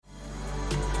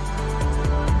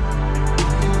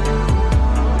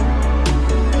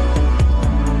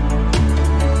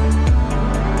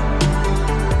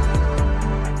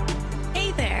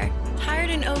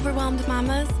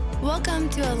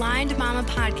to Aligned Mama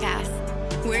Podcast.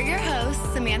 We're your hosts,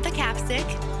 Samantha Capstick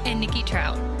and Nikki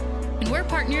Trout. And we're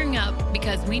partnering up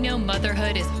because we know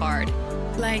motherhood is hard.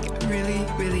 Like really,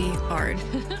 really hard.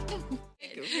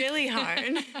 Really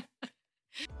hard.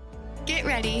 Get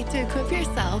ready to equip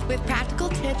yourself with practical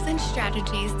tips and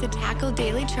strategies to tackle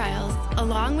daily trials,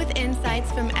 along with insights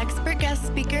from expert guest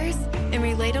speakers and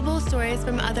relatable stories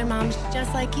from other moms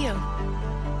just like you.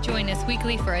 Join us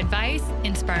weekly for advice,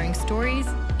 inspiring stories,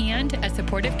 and a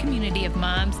supportive community of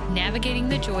moms navigating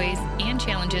the joys and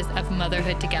challenges of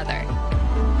motherhood together.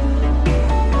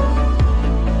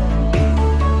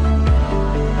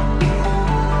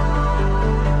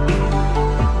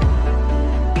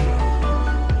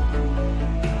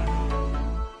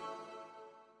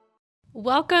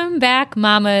 Welcome back,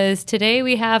 mamas. Today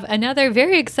we have another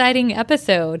very exciting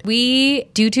episode. We,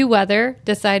 due to weather,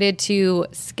 decided to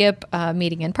skip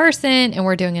meeting in person, and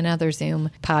we're doing another Zoom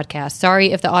podcast.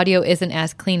 Sorry if the audio isn't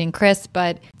as clean and crisp,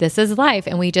 but this is life,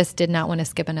 and we just did not want to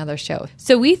skip another show.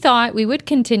 So we thought we would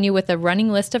continue with a running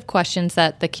list of questions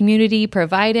that the community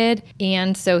provided,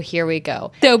 and so here we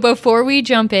go. So before we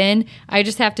jump in, I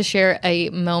just have to share a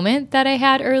moment that I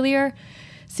had earlier.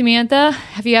 Samantha,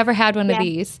 have you ever had one of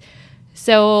these?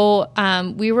 So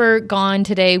we were gone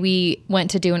today. We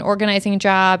went to do an organizing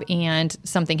job and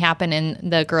something happened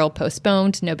and the girl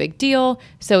postponed. No big deal.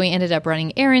 So we ended up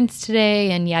running errands today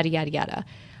and yada, yada, yada.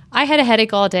 I had a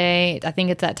headache all day. I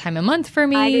think it's that time of month for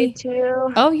me. I did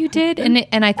too. Oh, you did?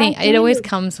 And I think it always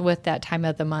comes with that time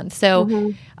of the month.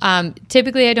 So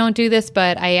typically I don't do this,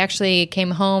 but I actually came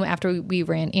home after we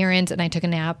ran errands and I took a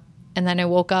nap. And then I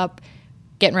woke up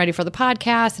getting ready for the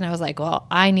podcast, and I was like, well,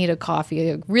 I need a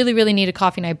coffee. I really, really need a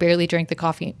coffee, and I barely drank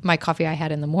my coffee I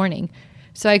had in the morning.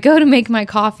 So I go to make my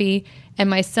coffee, and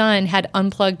my son had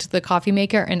unplugged the coffee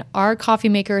maker, and our coffee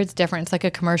maker is different. It's like a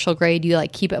commercial grade. You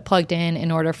like keep it plugged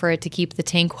in order for it to keep the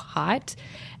tank hot.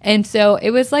 And so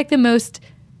it was like the most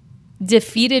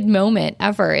defeated moment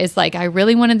ever. Is like, I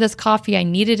really wanted this coffee. I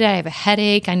needed it. I have a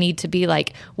headache. I need to be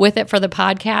like with it for the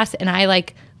podcast. And I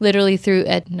like literally threw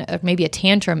maybe a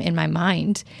tantrum in my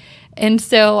mind. And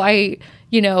so I,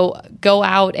 go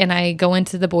out and I go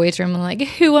into the boys' room and like,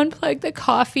 who unplugged the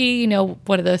coffee?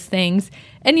 One of those things.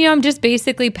 And, I'm just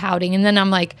basically pouting. And then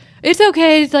I'm like, it's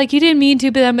okay. It's like, you didn't mean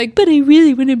to, but I'm like, but I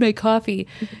really wanted my coffee.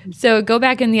 So go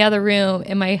back in the other room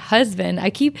and my husband,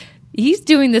 he's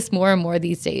doing this more and more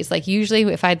these days. Like usually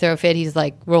if I throw a fit, he's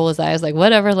like, roll his eyes like,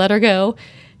 whatever, let her go.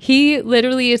 He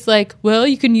literally is like, well,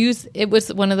 you can use, it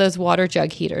was one of those water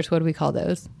jug heaters. What do we call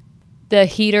those? The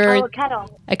heater. Oh, a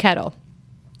kettle. A kettle.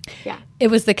 Yeah. It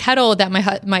was the kettle that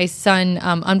my son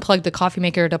unplugged the coffee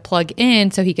maker to plug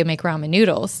in so he could make ramen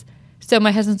noodles. So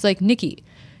my husband's like, Nikki,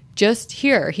 just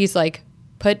here. He's like,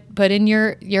 put in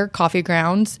your coffee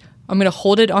grounds. I'm going to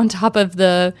hold it on top of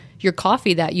your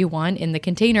coffee that you want in the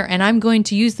container, and I'm going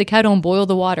to use the kettle and boil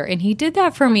the water. And he did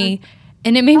that for me,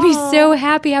 and it made me so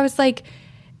happy. I was like,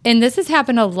 and this has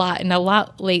happened a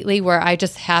lot lately where I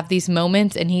just have these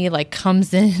moments and he like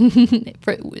comes in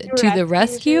to the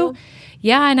rescue.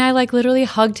 Yeah. And I like literally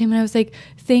hugged him and I was like,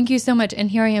 thank you so much.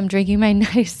 And here I am drinking my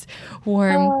nice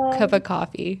warm cup of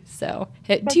coffee. So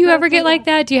do you ever get like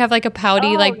that? Do you have like a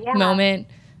pouty moment?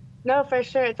 No, for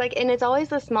sure. It's like, and it's always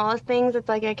the smallest things. It's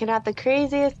like I could have the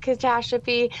craziest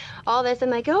catastrophe, all this. I'm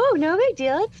like, oh, no big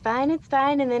deal. It's fine.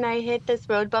 And then I hit this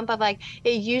road bump of like,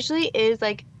 it usually is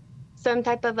like some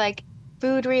type of like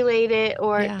food related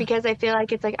or because I feel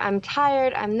like it's like I'm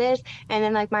tired, I'm this, and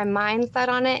then like my mind's set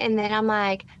on it, and then I'm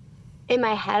like in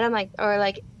my head I'm like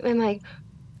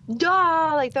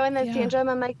duh, like throwing this tantrum.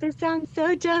 I'm like, this sounds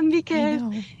so dumb because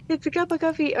it's a cup of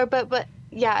coffee, or but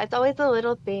yeah, it's always the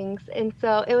little things. And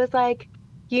so it was like,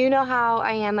 how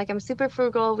I am, like I'm super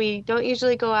frugal. We don't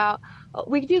usually go out.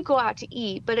 We do go out to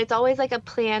eat, but it's always like a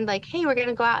plan, like, hey, we're going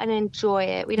to go out and enjoy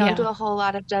it. We don't do a whole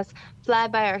lot of just fly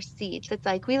by our seats. It's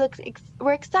like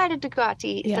we're excited to go out to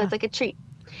eat, so it's like a treat.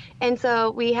 And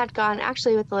so we had gone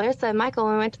actually with Larissa and Michael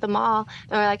when we went to the mall,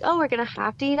 and we're like, oh, we're going to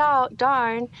have to eat out,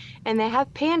 darn. And they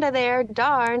have Panda there,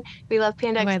 darn. We love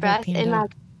Panda Express. Panda. And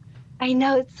like, I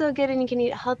know, it's so good, and you can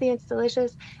eat healthy, and it's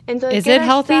delicious. And so is it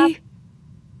healthy?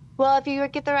 Well, if you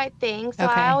get the right thing. So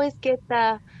I always get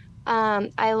the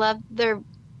I love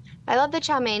the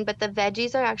chow mein, but the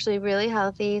veggies are actually really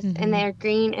healthy, and they're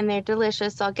green and they're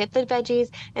delicious. So I'll get the veggies,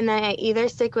 and then I either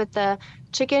stick with the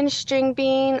chicken string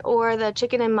bean or the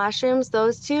chicken and mushrooms.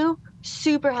 Those two,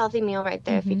 super healthy meal right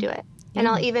there if you do it. And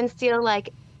I'll even steal like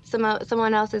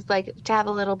someone else's, like, to have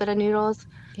a little bit of noodles.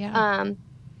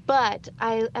 But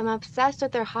I am obsessed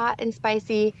with their hot and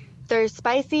spicy there's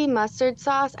spicy mustard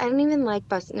sauce. I don't even like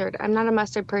mustard. I'm not a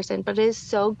mustard person, but it is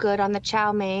so good on the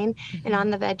chow mein and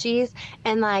on the veggies.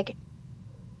 And like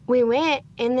we went,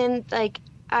 and then like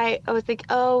I was like,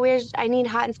 oh, I need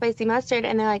hot and spicy mustard,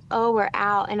 and they're like, oh, we're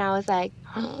out. And I was like,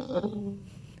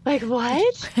 like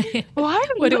what?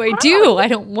 What do I do? I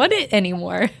don't want it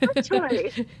anymore.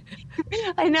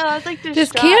 I know. I was like,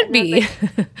 this can't be.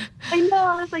 I know.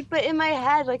 I was like, but in my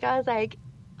head, like I was like,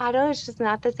 I don't know, it's just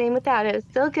not the same without it. It's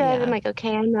still good. Yeah. I'm like,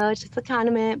 okay, I know it's just a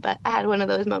condiment, but I had one of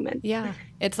those moments. Yeah.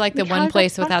 It's like the one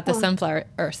place without the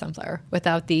sunflower,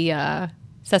 without the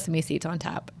sesame seeds on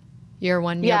top. Your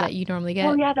one meal that you normally get.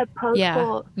 Oh, yeah, the post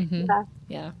bowl.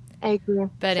 Yeah. I agree.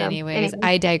 But anyways,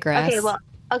 I digress.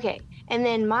 Okay. And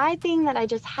then my thing that I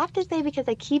just have to say, because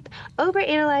I keep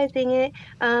overanalyzing it,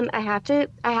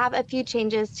 I have a few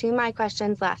changes to my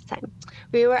questions last time.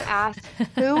 We were asked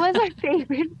who was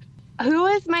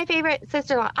my favorite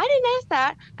sister-in-law. I didn't ask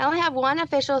that. I only have one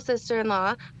official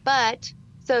sister-in-law, but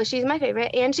so she's my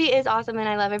favorite, and she is awesome, and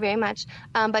I love her very much.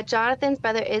 But Jonathan's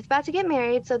brother is about to get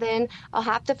married, so then I'll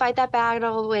have to fight that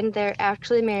battle when they're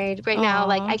actually married. Right now,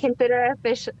 like I consider her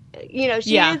official,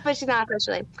 she is, but she's not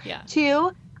officially. Yeah.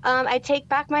 2, I take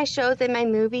back my shows in my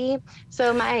movie.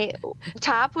 So my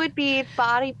top would be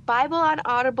Bible on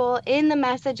Audible in the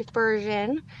Message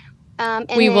version.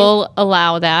 We will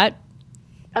allow that.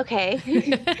 Okay.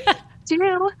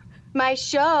 2, my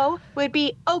show would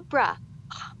be Oprah.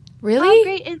 Really? How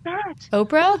great is that?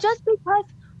 Oprah? Well, just because,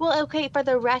 okay, for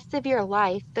the rest of your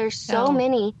life, there's so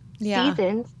many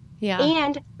seasons. Yeah.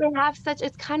 And they have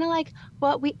it's kind of like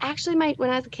what we actually when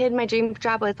I was a kid, my dream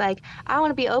job was like, I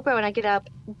want to be Oprah when I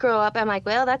grow up. I'm like,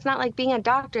 well, that's not like being a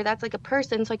doctor. That's like a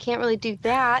person. So I can't really do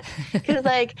that because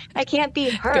like I can't be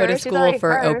her. Go to school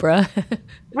for Oprah.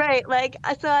 Right. Like,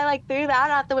 so I like threw that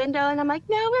out the window and I'm like,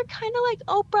 no, we're kind of like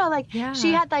Oprah. Like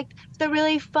she had like the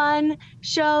really fun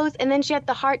shows and then she had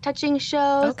the heart touching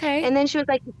shows. Okay. And then she was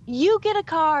like, you get a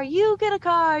car, you get a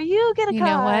car, you get a car. You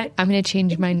know what? I'm going to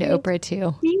change mine to Oprah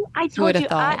too. See, I told you.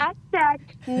 I said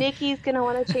Nikki's going to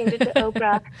want to change it to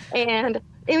Oprah. And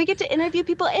we get to interview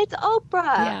people. It's Oprah.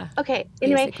 Yeah. Okay.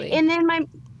 Anyway, basically. and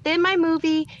then my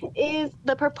movie is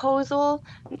The Proposal.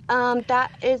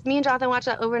 That is, me and Jonathan watch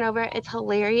that over and over. It's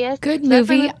hilarious. Good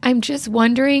movie. I'm just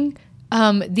wondering,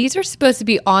 these are supposed to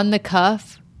be on the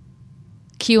cuff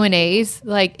Q&As.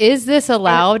 Like, is this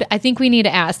allowed? I think we need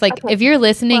to ask. Like, if you're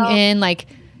listening in, like,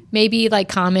 maybe like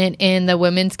comment in the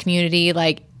women's community,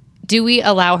 like, do we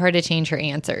allow her to change her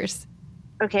answers?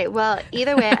 Okay, well,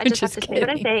 either way, I just have to say what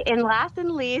I say. And last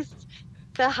and least,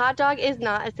 the hot dog is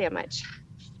not a sandwich.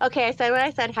 Okay, I said what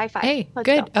I said. High five. Hey,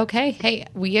 good. Go. Okay. Hey,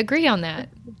 we agree on that.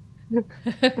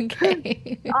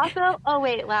 Okay. Also,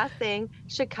 last thing.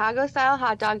 Chicago-style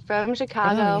hot dog from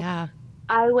Chicago. Oh, yeah.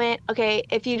 I went,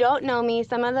 if you don't know me,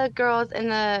 some of the girls in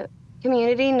the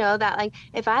community know that, like,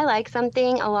 if I like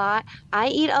something a lot, I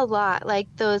eat a lot, like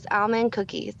those almond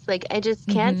cookies. Like, I just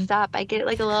can't stop. I get,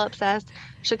 like, a little obsessed.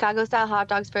 Chicago-style hot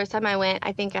dogs, first time I went,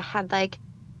 I think I had, like,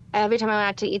 every time I went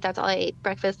out to eat, that's all I ate.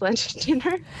 Breakfast, lunch,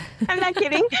 dinner. I'm not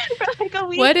kidding. For like a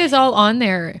week. What is all on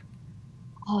there?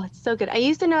 Oh, it's so good. I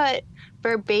used to know it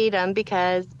verbatim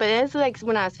but it's like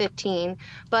when I was 15.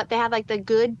 But they have like the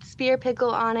good spear pickle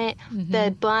on it.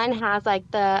 The bun has like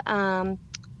the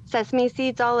sesame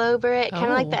seeds all over it, kind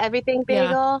of like the everything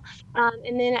bagel.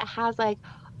 And then it has like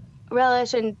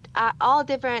relish and all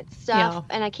different stuff.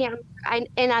 Yeah. And I can't.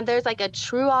 There's like a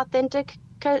true authentic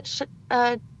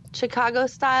Chicago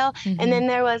style, and then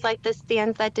there was like the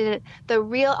stands that did it, the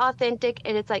real authentic,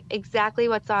 and it's like exactly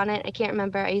what's on it. I can't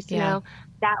remember. I used to know.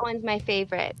 That one's my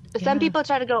favorite. Some people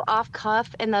try to go off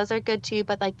cuff, and those are good too,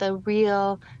 but like the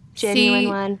real genuine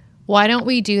one. Why don't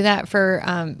we do that for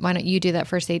why don't you do that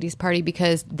for Sadie's party,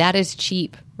 because that is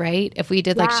cheap, right? If we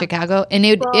did like Chicago, and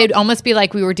it'd almost be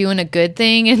like we were doing a good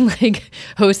thing and like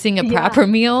hosting a proper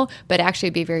meal, but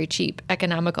actually be very cheap,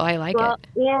 economical. I like it.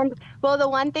 And the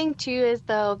one thing too is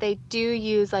though they do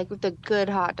use like the good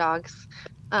hot dogs.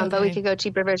 But we could go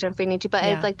cheaper version if we need to. But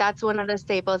it's like that's one of the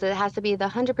staples. It has to be the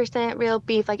 100% real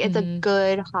beef. Like it's a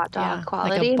good hot dog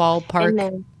quality. Like a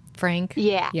ballpark Frank.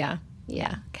 Yeah.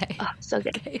 Okay. Oh, so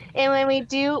good. Okay. And when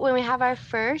we have our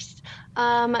first,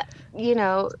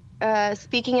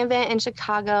 speaking event in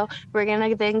Chicago, we're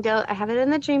gonna then go. I have it in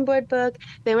the dream board book.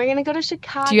 Then we're gonna go to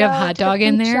Chicago. Do you have hot dog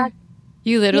in there?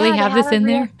 You literally have this in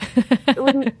there?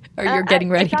 Or you're getting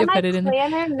ready to put it in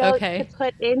there? To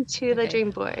put into the dream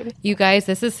board. You guys,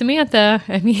 this is Samantha.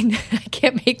 I mean, I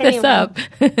can't make this up.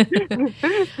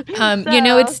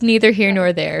 It's neither here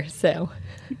nor there, so.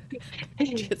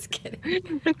 Just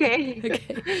kidding. Okay.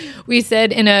 We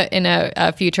said in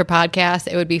a future podcast,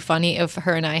 it would be funny if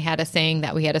her and I had a saying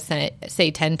that we had to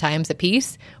say 10 times a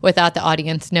piece without the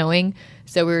audience knowing.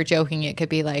 So we were joking. It could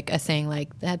be like a saying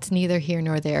like, that's neither here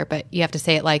nor there, but you have to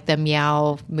say it like the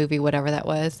Meow movie, whatever that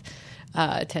was,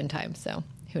 10 times. So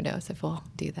who knows if we'll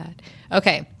do that.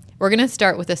 Okay. We're going to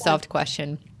start with a soft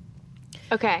question.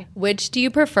 Okay. Which do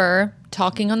you prefer,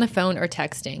 talking on the phone or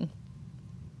texting?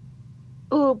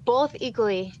 Ooh, both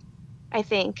equally, I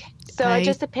think. So it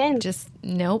just depends.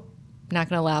 Nope. Not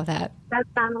going to allow that. That's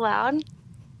not allowed?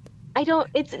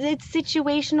 It's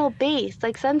situational based.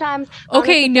 Like sometimes.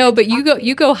 Okay, no, but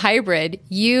you go hybrid.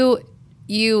 You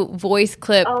voice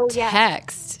clip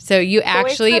text. So you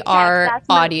actually are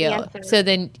audio. So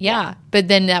then, but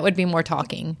then that would be more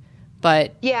talking.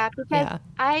 But because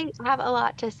I have a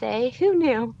lot to say. Who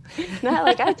knew? Not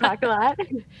like I talk a lot.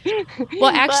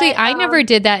 Well, actually, I never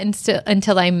did that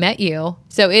until I met you.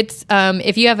 So it's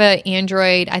if you have an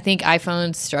Android, I think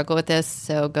iPhones struggle with this,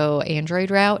 so go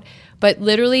Android route. But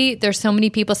literally, there's so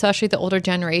many people, especially the older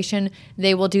generation,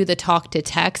 they will do the talk to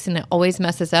text, and it always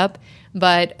messes up.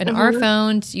 But in our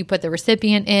phones, you put the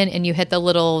recipient in, and you hit the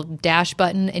little dash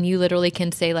button, and you literally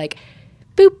can say like,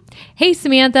 boop, hey,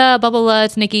 Samantha, blah, blah, blah,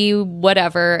 it's Nikki,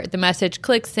 whatever. The message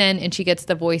clicks in and she gets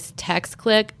the voice text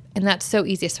click. And that's so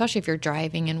easy, especially if you're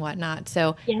driving and whatnot.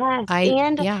 So you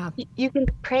can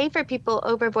pray for people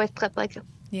over voice clip. Like,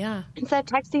 instead of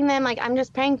texting them, like, I'm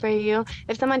just praying for you.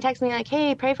 If someone texts me like,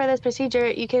 hey, pray for this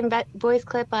procedure, you can voice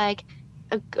clip like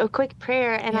a quick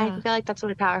prayer. And I feel like that's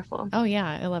really powerful. Oh,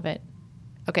 yeah. I love it.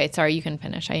 Okay. Sorry, you can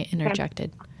finish. I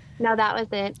interjected. Okay. No, that was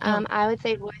it. I would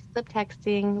say voice clip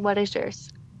texting. What is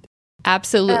yours?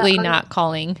 Absolutely not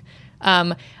calling.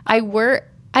 I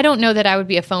don't know that I would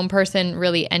be a phone person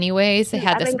really anyways.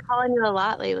 I've been calling you a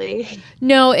lot lately.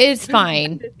 No, it's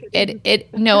fine. It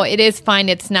is fine.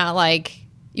 It's not like,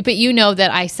 but you know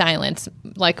that I silence,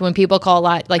 like when people call a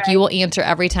lot, like you will answer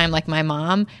every time, like my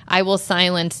mom, I will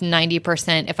silence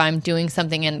 90% if I'm doing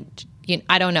something and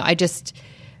I don't know.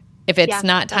 If it's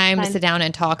not time to sit down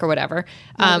and talk or whatever.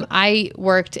 I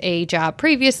worked a job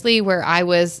previously where I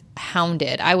was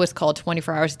hounded. I was called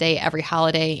 24 hours a day, every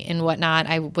holiday and whatnot.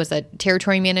 I was a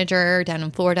territory manager down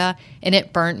in Florida, and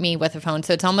it burnt me with a phone.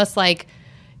 So it's almost like,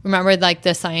 remember like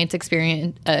the science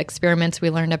experiments we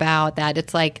learned about, that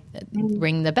it's like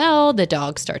ring the bell, the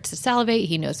dog starts to salivate,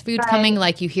 he knows food's coming,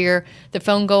 like you hear the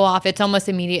phone go off. It's almost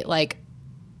immediate, like,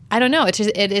 I don't know. It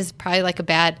is probably like a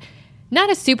bad... Not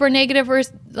a super negative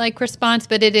response,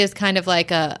 but it is kind of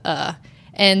like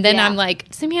and then I'm like,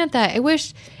 Samantha, I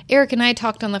wish Eric and I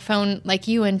talked on the phone like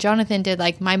you and Jonathan did,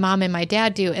 like my mom and my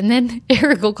dad do. And then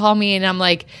Eric will call me and I'm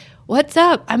like, what's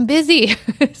up? I'm busy.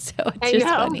 So it's just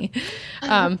funny.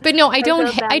 But no, I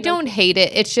don't hate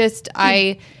it. It's just,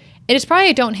 it is probably,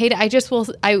 I don't hate it. I just will,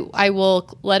 I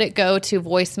will let it go to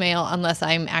voicemail unless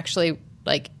I'm actually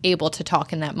like able to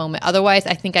talk in that moment. Otherwise,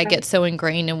 I think I get so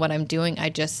ingrained in what I'm doing. I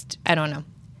don't know.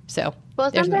 So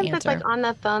sometimes it's like on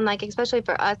the phone, like especially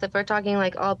for us, if we're talking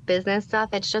like all business stuff,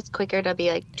 it's just quicker to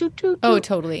be like toot, toot, toot. Oh,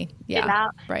 totally. Yeah.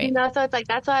 Right. So it's like,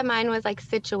 that's why mine was like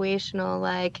situational,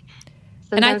 like.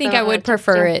 And I think I would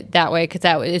prefer it that way because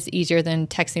that is easier than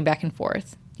texting back and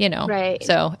forth, Right.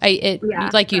 So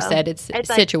like you said, it's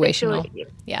situational.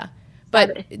 Yeah.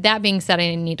 But that being said,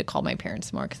 I need to call my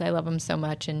parents more because I love them so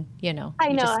much, and I know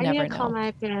I need to call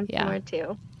my parents more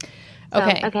too.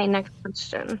 Okay, next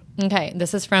question. Okay,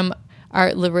 this is from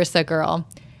our Larissa girl.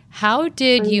 How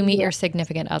did you meet your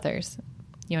significant others?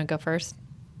 You want to go first?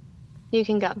 You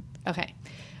can go. Okay,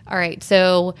 all right.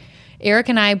 So Eric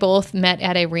and I both met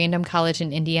at a random college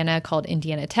in Indiana called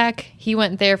Indiana Tech. He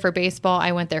went there for baseball.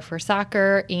 I went there for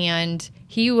soccer, and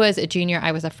he was a junior.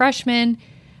 I was a freshman.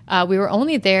 We were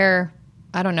only there,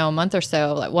 I don't know, a month or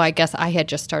so. Well, I guess I had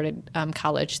just started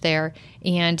college there.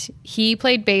 And he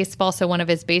played baseball. So one of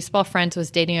his baseball friends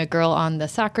was dating a girl on the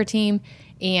soccer team.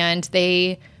 And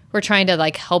they were trying to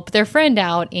like help their friend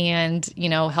out and,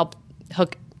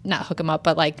 not hook him up,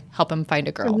 but like help him find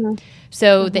a girl. Mm-hmm.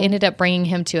 So they ended up bringing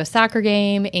him to a soccer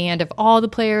game. And of all the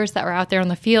players that were out there on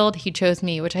the field, he chose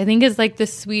me, which I think is like the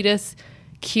sweetest,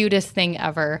 cutest thing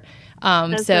ever.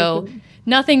 So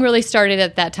nothing really started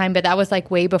at that time, but that was like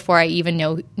way before I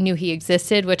even knew he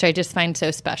existed, which I just find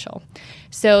so special.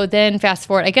 So then fast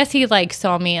forward, I guess he like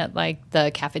saw me at like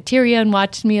the cafeteria and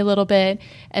watched me a little bit.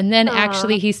 And then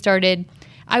actually he started,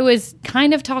 I was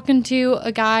kind of talking to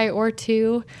a guy or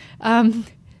two,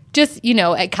 just,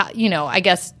 I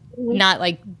guess not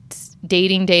like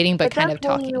dating, but it's kind of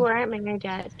talking. You weren't married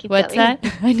yet. What's that?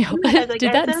 I know. Like,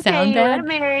 did that sound you bad? You weren't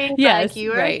married. Yes, like,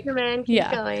 you were right. a man. Keep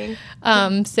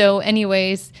going. So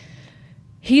anyways,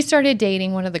 he started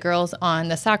dating one of the girls on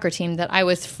the soccer team that I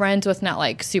was friends with, not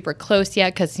like super close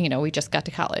yet because, we just got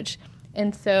to college.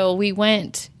 And so we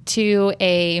went to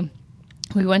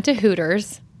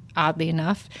Hooters, oddly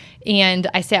enough, and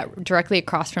I sat directly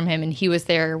across from him, and he was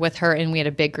there with her, and we had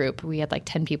a big group. We had like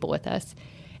 10 people with us.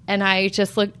 And I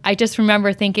just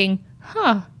remember thinking,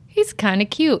 he's kind of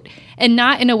cute. And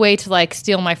not in a way to like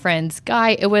steal my friend's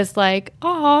guy. It was like,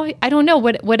 I don't know,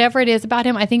 whatever it is about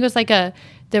him. I think it was like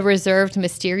the reserved,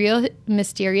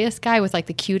 mysterious guy with like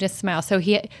the cutest smile. So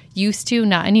he used to,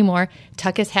 not anymore,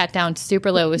 tuck his hat down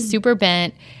super low, was super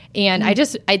bent. And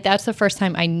that's the first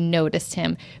time I noticed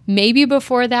him. Maybe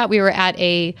before that, we were at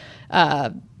a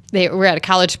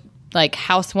college like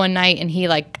house one night, and he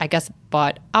like, I guess,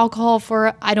 bought alcohol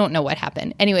for, I don't know what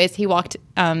happened. Anyways, he walked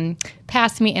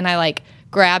past me, and I like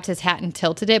grabbed his hat and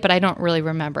tilted it, but I don't really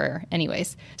remember.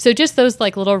 Anyways, so just those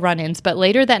like little run-ins. But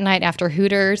later that night after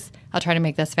Hooters, I'll try to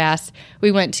make this fast, we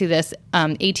went to this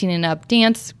 18 and up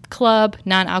dance club,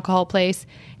 non-alcohol place,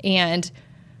 and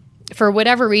for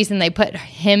whatever reason, they put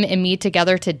him and me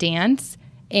together to dance.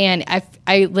 And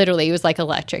I literally, it was like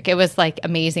electric. It was like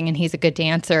amazing. And he's a good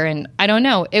dancer. And I don't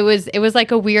know, it was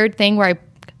like a weird thing where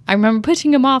I remember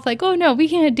pushing him off like, oh no, we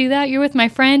can't do that. You're with my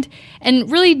friend.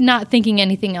 And really not thinking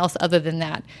anything else other than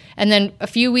that. And then a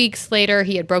few weeks later,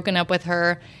 he had broken up with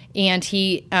her, and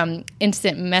he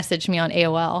instant messaged me on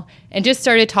AOL and just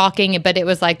started talking. But it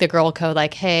was like the girl code,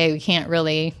 like, hey, we can't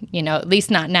really, at least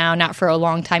not now, not for a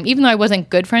long time. Even though I wasn't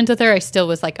good friends with her, I still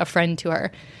was like a friend to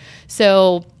her.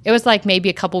 So it was like maybe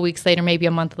a couple weeks later, maybe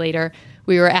a month later,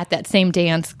 we were at that same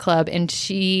dance club, and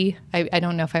I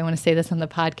don't know if I want to say this on the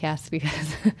podcast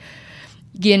because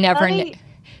you never know.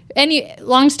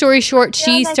 Long story short,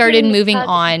 she started moving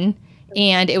on,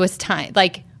 and it was time,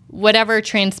 like whatever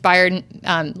transpired,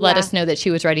 let us know that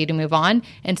she was ready to move on.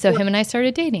 And so him and I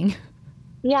started dating.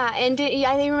 Yeah, and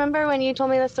I remember when you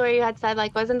told me the story, you had said,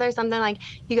 like, wasn't there something like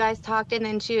you guys talked and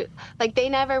then they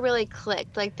never really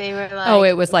clicked, like they were like,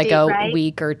 it was like a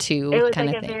week or two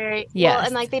kind of thing. Well,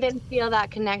 and like they didn't feel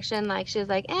that connection, like she was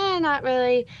like, not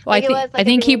really. Well, like, I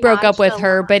think he broke up with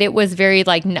her, but it was very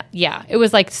like, it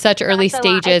was like such early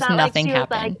stages, nothing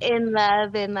happened. Like in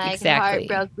love and like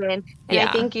heartbroken, and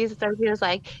I think you said he was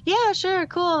like, yeah, sure,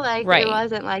 cool, like it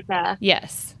wasn't like that.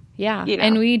 Yes. Yeah,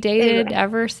 and we dated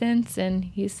ever since, and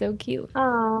he's so cute.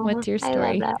 Oh, what's your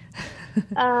story? I love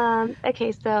that.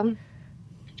 Okay, so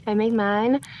I made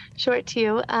mine short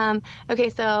too. Okay,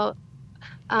 so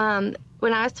when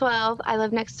I was 12, I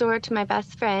lived next door to my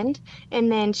best friend,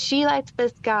 and then she liked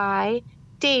this guy,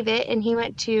 David, and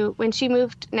when she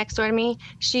moved next door to me,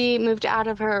 she moved out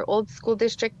of her old school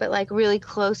district, but like really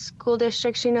close school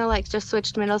districts, like just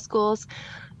switched middle schools.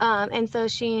 And so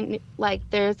she, like,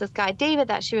 there's this guy, David,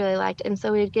 that she really liked. And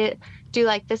so we'd do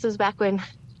like, this was back when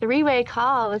three-way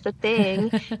call was a thing,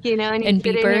 and you'd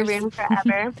sit in your room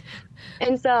forever.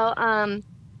 And so,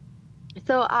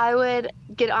 so I would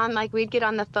we'd get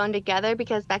on the phone together,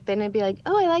 because back then it'd be like,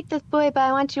 oh, I like this boy, but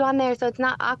I want you on there. So it's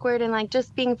not awkward and like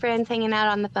just being friends, hanging out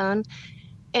on the phone.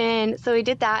 And so we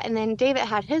did that, and then David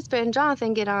had his friend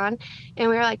Jonathan get on, and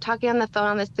we were like talking on the phone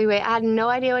on this three-way. I had no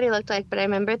idea what he looked like, but I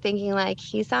remember thinking like,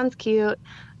 he sounds cute.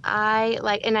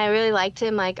 And I really liked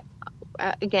him. Like,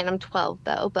 again, I'm 12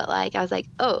 though, but like I was like,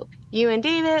 oh, you and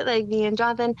David, like me and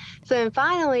Jonathan. So then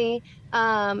finally,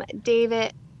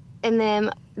 David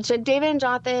and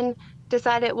Jonathan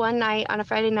decided one night on a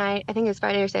Friday night, I think it was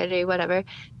Friday or Saturday, whatever,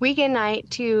 weekend night,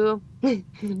 to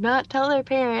not tell their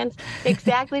parents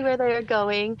exactly where they were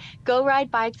going, go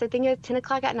ride bikes. I think it was 10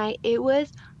 o'clock at night. It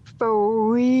was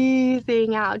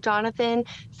freezing out. Jonathan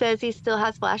says he still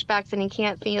has flashbacks and he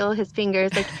can't feel his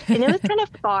fingers. Like, and it was kind of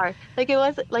far. Like, it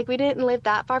was like we didn't live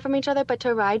that far from each other, but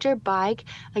to ride your bike,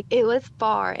 like, it was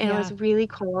far, and it was really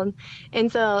cold.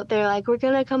 And so they're like, we're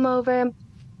gonna come over.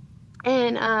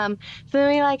 And so then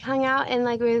we like hung out, and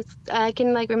like I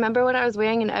can like remember what I was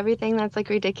wearing and everything. That's like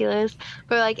ridiculous.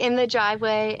 We're like in the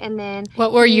driveway, and then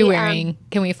what were you wearing?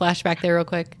 Can we flash back there real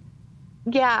quick?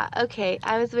 Yeah, okay.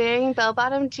 I was wearing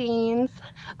bell-bottom jeans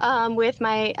with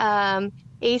my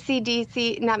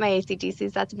AC/DC, not my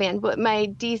AC/DCs, that's a band, but my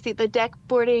DC, the deck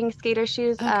boarding skater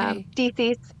shoes,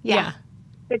 DCs. Yeah.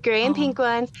 The gray and pink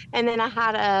ones. And then I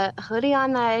had a hoodie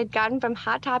on that I had gotten from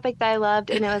Hot Topic that I loved,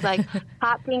 and it was like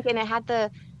hot pink, and it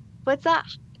had what's that?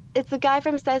 It's the guy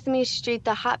from Sesame Street,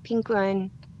 the hot pink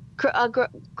one.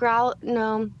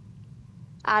 No.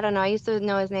 I don't know. I used to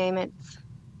know his name. It's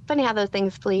funny how those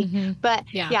things flee. Mm-hmm. But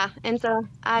yeah. And so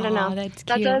I don't know. That's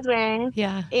what I was wearing.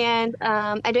 Yeah. And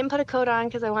I didn't put a coat on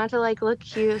because I wanted to like look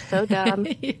cute. So dumb.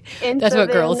 And that's what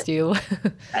girls do.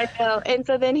 I know. And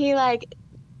so then he like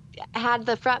had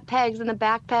the front pegs and the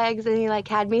back pegs, and he like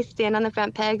had me stand on the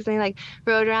front pegs, and he like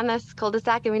rode around this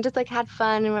cul-de-sac, and we just like had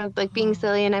fun and were like being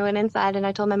silly. And I went inside and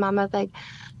I told my mom, I was like,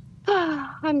 oh,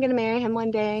 I'm gonna marry him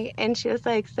one day. And she was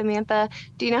like, Samantha,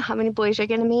 do you know how many boys you're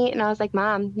gonna meet? And I was like,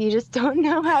 Mom, you just don't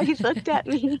know how he looked at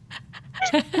me.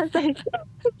 I was like,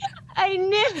 I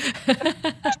knew.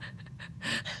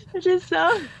 It's just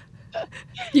so.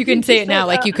 You can say it now,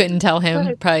 like you couldn't tell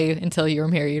him probably until you were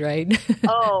married, right?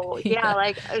 Oh yeah,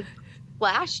 like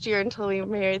last year until we were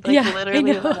married. Like,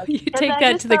 literally. I know. You take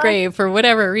that to the grave for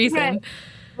whatever reason. Right.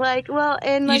 Like, well,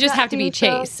 and like, you just have to be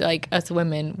chaste. Like us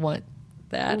women want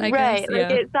that, I right. guess.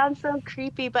 Like it sounds so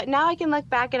creepy, but now I can look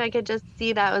back and I could just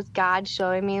see that was God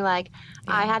showing me like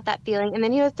I had that feeling. And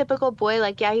then he was typical boy,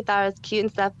 like he thought I was cute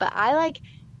and stuff, but I like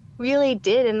really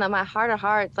did in my heart of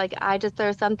hearts. Like there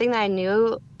was something that I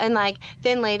knew, and like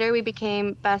then later we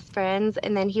became best friends,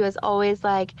 and then he was always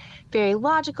like very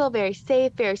logical, very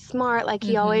safe, very smart. Like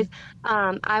he always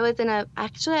I was in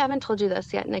actually I haven't told you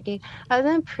this yet, Nikki. I was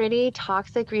in a pretty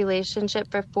toxic relationship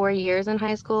for 4 years in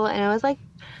high school, and it was like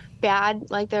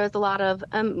bad. Like there was a lot of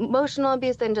emotional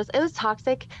abuse and just it was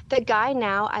toxic. The guy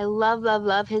now, I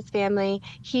love his family.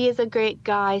 He is a great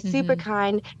guy, super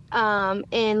kind,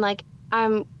 and like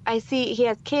I see he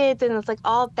has kids, and it's like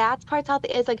all that's part's healthy.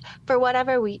 It's like for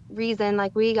whatever reason,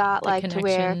 like we got like to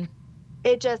where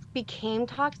it just became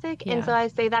toxic. And so I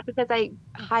say that because I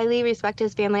highly respect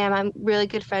his family. I'm really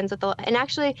good friends with and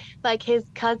actually like his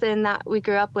cousin that we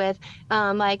grew up with,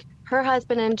 like her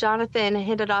husband and Jonathan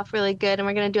hit it off really good, and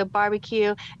we're gonna do a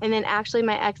barbecue. And then actually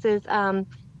my ex's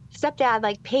stepdad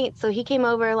like paints, so he came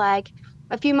over like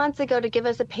a few months ago to give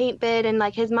us a paint bid, and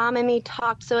like his mom and me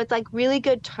talked, so it's like really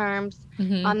good terms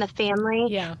on the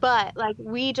family. But like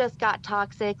we just got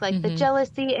toxic, like the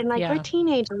jealousy, and like we're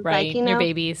teenagers, right? Like, you know, you're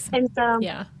babies, and so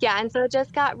and so it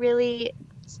just got really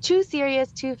too serious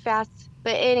too fast.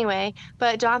 But anyway,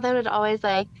 but Jonathan would always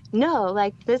like, no,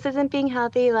 like this isn't being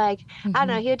healthy. Like, I don't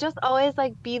know. He would just always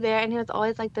like be there, and he was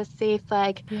always like the safe,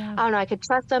 like, I don't know. I could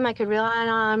trust him. I could rely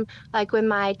on him. Like when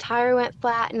my tire went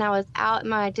flat and I was out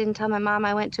and I didn't tell my mom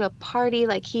I went to a party,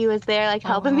 like he was there, like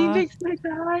helping me fix my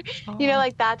car, you know,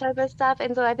 like that type of stuff.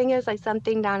 And so I think it was like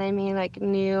something down in me, like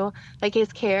knew like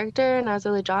his character, and I was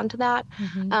really drawn to that.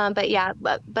 But yeah,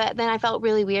 but then I felt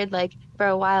really weird, like for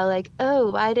a while, like, oh,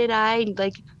 why did I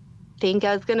like think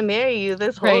I was gonna marry you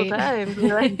this whole time?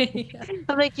 Like,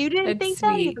 I'm like, you didn't think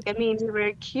that? Like, I mean, you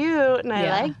were cute and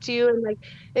I liked you, and like,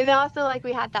 and also like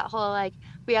we had that whole like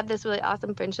we have this really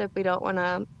awesome friendship. We don't want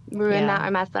to ruin that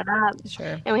or mess that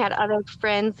up. And we had other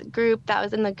friends group that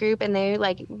was in the group, and they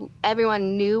like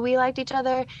everyone knew we liked each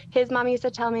other. His mom used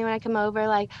to tell me when I come over,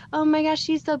 like, oh my gosh,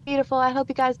 she's so beautiful, I hope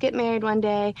you guys get married one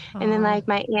day. And then like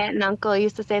my aunt and uncle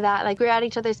used to say that, like we were at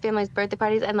each other's families' birthday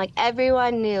parties, and like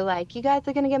everyone knew like you guys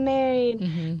are gonna get married.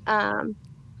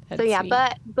 So yeah, sweet.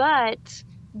 but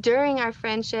during our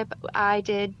friendship, I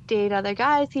did date other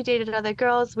guys. He dated other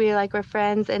girls. We like were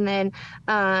friends, and then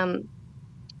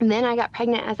I got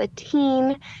pregnant as a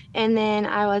teen, and then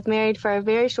I was married for a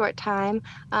very short time.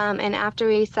 And after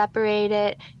we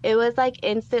separated, it was like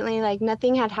instantly, like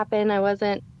nothing had happened. I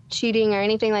wasn't cheating or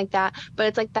anything like that, but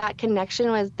it's like that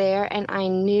connection was there, and I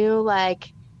knew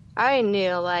like,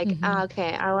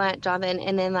 okay, I want Jonathan.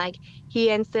 And then like he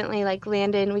instantly like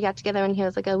landed, and we got together when he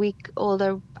was like a week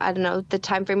older. I don't know the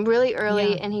time frame, really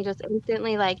early. And he just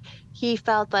instantly like he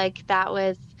felt like that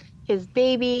was his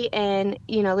baby. And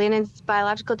you know, Landon's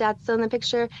biological dad's still in the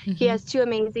picture. He has 2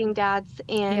 amazing dads,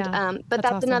 and but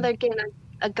that's awesome. Another again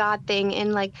a God thing.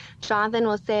 And like Jonathan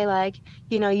will say, like,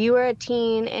 you know, you were a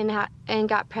teen and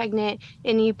got pregnant,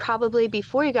 and you probably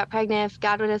before you got pregnant, if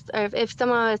God would have, or if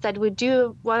someone would have said, would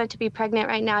you want to be pregnant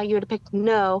right now, you would have picked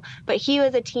no. But he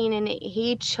was a teen and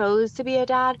he chose to be a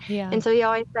dad. And so he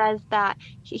always says that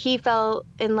he fell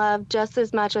in love just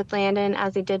as much with Landon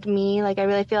as he did me. Like I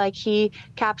really feel like he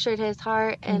captured his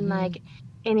heart. And like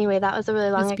anyway, that was a really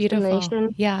long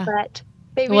explanation. But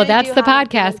really, well, that's the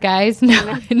podcast, guys.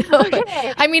 No.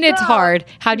 Okay. I mean, it's hard.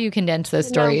 How do you condense those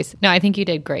stories? No, I think you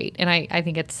did great. And I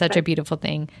think it's such a beautiful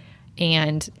thing.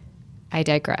 And I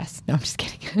digress. No, I'm just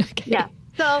kidding. Yeah.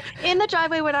 So in the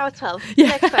driveway when I was 12.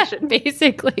 Next question.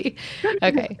 Basically.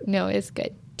 Okay. No, it's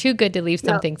good. Too good to leave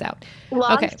some things out.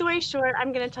 Long story short,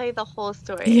 I'm going to tell you the whole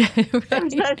story.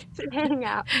 Just hang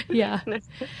out.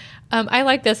 I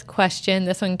like this question.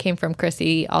 This one came from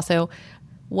Chrissy also.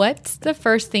 What's the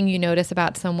first thing you notice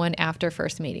about someone after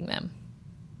first meeting them?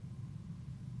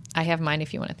 I have mine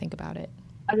if you want to think about it.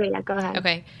 Okay, yeah, go ahead.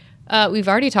 Okay. We've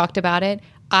already talked about it.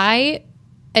 I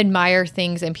admire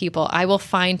things in people. I will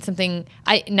find something,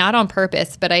 not on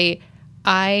purpose, but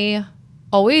I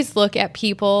always look at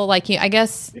people like, I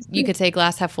guess you could say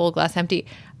glass half full, glass empty.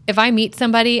 If I meet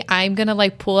somebody, I'm going to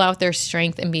like pull out their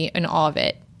strength and be in awe of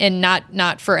it. And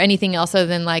not for anything else other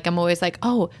than like, I'm always like,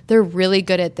 oh, they're really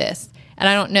good at this. And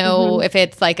I don't know if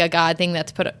it's like a God thing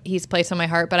he's placed on my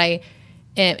heart, but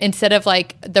instead of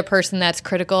like the person that's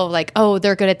critical of like, oh,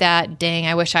 they're good at that. Dang,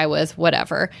 I wish I was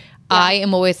whatever. Yeah. I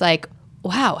am always like,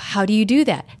 wow, how do you do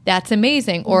that? That's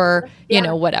amazing. Or, you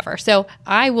know, whatever. So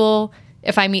I will,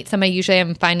 if I meet somebody, usually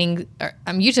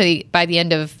I'm usually by the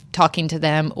end of talking to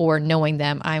them or knowing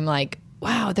them, I'm like,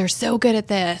 wow, they're so good at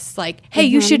this. Like, hey,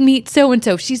 you should meet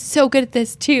so-and-so. She's so good at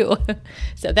this too.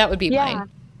 So that would be mine.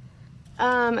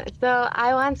 So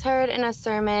I once heard in a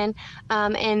sermon,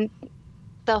 and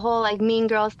the whole like mean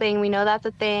girls thing, we know that's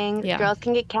a thing. Yeah. Girls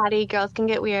can get catty, girls can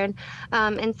get weird.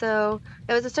 And so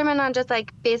it was a sermon on just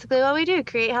like basically what we do,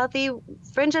 create healthy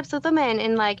friendships with women.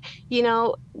 And like, you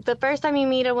know, the first time you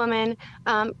meet a woman,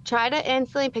 try to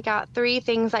instantly pick out 3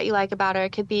 things that you like about her.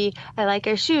 It could be, I like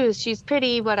her shoes, she's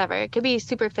pretty, whatever. It could be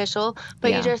superficial,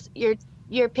 but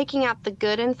you're picking out the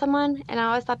good in someone. And I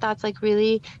always thought that's like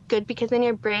really good, because then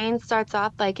your brain starts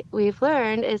off, like we've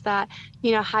learned, is that,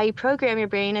 you know, how you program your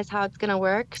brain is how it's going to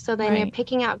work. So then you're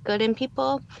picking out good in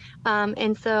people.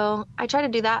 And so I try to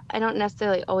do that. I don't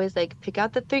necessarily always like pick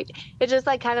out the 3. It's just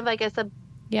like kind of like a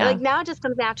like now it just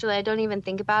comes naturally. I don't even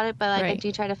think about it, but like I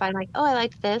do try to find like, oh, I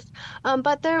liked this.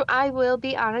 But I will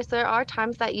be honest, there are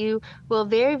times that you will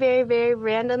very, very, very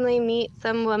randomly meet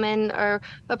some woman or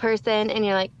a person and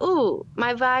you're like, ooh,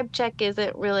 my vibe check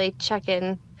isn't really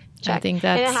checking. I think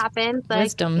that's, and it happens, like,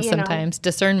 wisdom sometimes,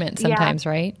 discernment sometimes,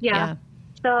 right? Yeah.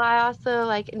 So I also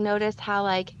like notice how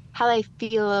they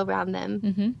feel around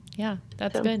them. Yeah,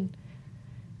 that's good.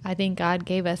 I think God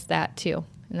gave us that too,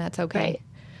 and that's okay.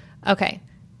 Right. Okay.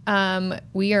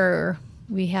 We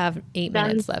have 8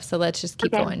 minutes left, so let's just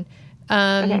keep going.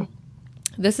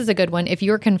 This is a good one. If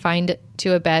you were confined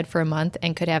to a bed for a month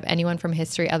and could have anyone from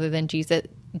history other than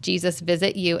Jesus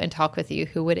visit you and talk with you,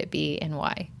 who would it be and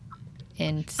why?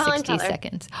 In 60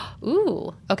 seconds.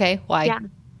 Ooh. Okay. Why? Yeah.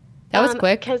 That was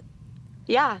quick.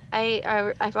 Yeah,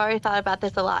 I've already thought about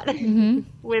this a lot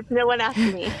with no one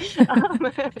asking me.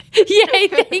 Yay,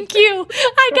 thank you.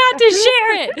 I got to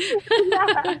share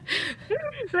it.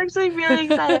 I'm actually really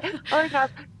excited. Oh my gosh.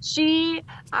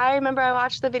 I remember I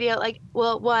watched the video, like,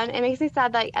 well, one, it makes me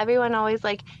sad that everyone always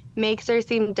like makes her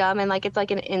seem dumb and like it's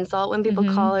like an insult when people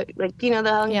call it, like, you know,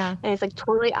 and it's like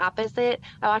totally opposite.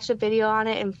 I watched a video on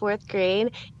it in 4th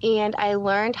grade and I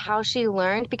learned how she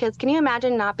learned, because can you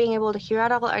imagine not being able to hear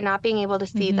at all or not being able to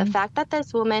see? The fact that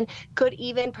this woman could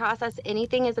even process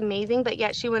anything is amazing, but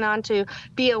yet she went on to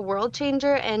be a world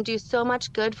changer and do so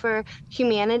much good for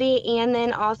humanity, and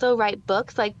then also write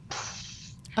books. Like,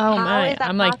 oh my,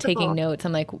 I'm like taking notes.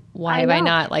 I'm like, why have I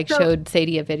not like showed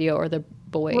Sadie a video or the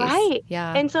boys? Right.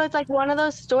 Yeah. And so it's like one of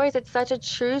those stories. It's such a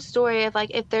true story of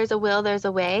like, if there's a will, there's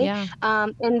a way. Yeah.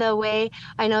 And the way,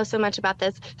 I know so much about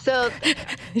this. So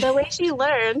the way she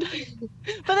learned,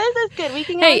 but this is good. We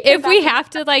can. Hey, if we have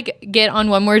to like get on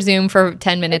one more Zoom for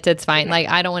 10 minutes, it's fine. Like,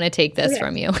 I don't want to take this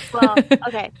from you. Well,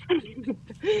 okay.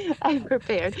 I'm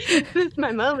prepared. This is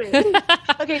my moment.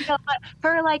 Okay, so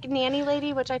her like nanny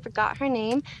lady, which I forgot her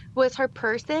name, was her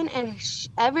person, and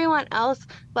everyone else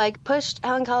like pushed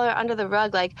Helen Keller under the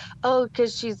rug, like, oh,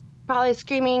 because she's probably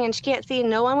screaming and she can't see.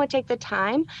 No one would take the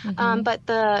time. But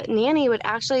the nanny would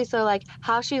actually, so like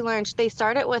how she learned, they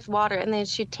started with water, and then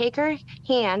she'd take her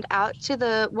hand out to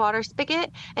the water spigot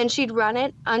and she'd run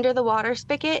it under the water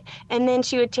spigot, and then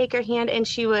she would take her hand and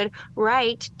she would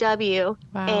write WATER.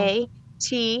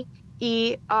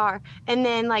 And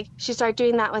then like she started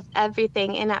doing that with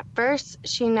everything. And at first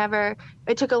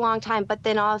it took a long time, but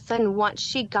then all of a sudden once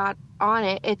she got on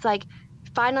it, it's like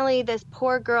finally this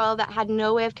poor girl that had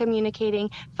no way of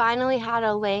communicating finally had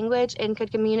a language and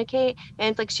could communicate. And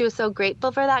it's like she was so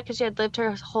grateful for that, because she had lived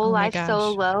her whole life so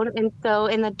alone and so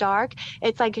in the dark.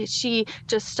 It's like she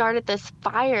just started this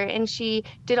fire and she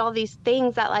did all these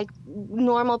things that like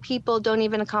normal people don't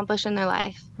even accomplish in their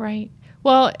life. Right.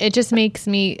 Well, it just makes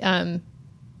me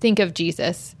think of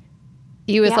Jesus.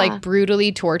 He was like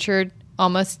brutally tortured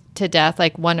almost to death,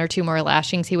 like 1 or 2 more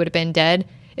lashings, he would have been dead.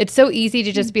 It's so easy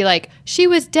to just be like, she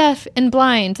was deaf and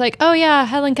blind. Like, oh yeah,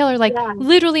 Helen Keller. Like,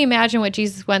 literally imagine what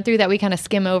Jesus went through that we kind of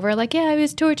skim over. Like, yeah, he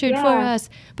was tortured for us.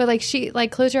 But like, she,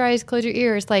 like, close your eyes, close your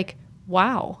ears. Like,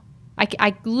 wow.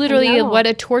 I literally, what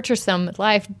a torturesome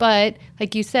life. But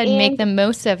like you said, make the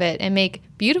most of it and make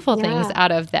beautiful things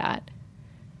out of that.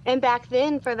 And back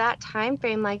then, for that time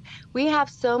frame, like, we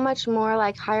have so much more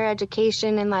like higher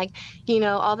education and like, you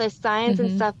know, all this science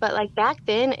and stuff. But like back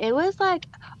then, it was like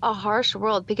a harsh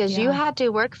world because you had to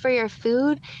work for your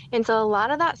food. And so a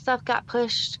lot of that stuff got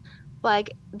pushed.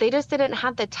 Like, they just didn't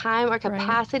have the time or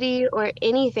capacity or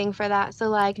anything for that. So,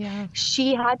 like,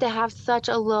 she had to have such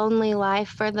a lonely life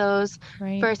for those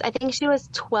first. I think she was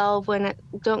 12 when,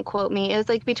 don't quote me, it was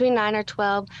like between 9 or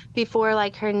 12 before,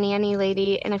 like, her nanny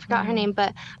lady, and I forgot her name,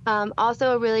 but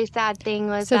also a really sad thing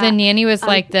was so the nanny was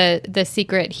like the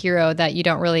secret hero that you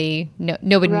don't really know,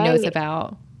 nobody knows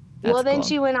about. That's then cool.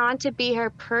 she went on to be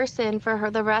her person for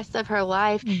the rest of her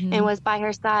life, and was by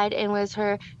her side and was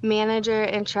her manager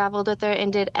and traveled with her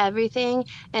and did everything.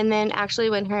 And then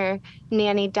actually when her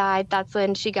nanny died, that's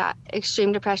when she got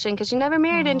extreme depression because she never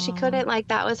married and she couldn't, like,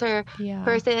 that was her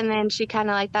person. And then she kind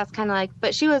of like, that's kind of like,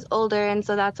 but she was older. And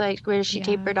so that's like where she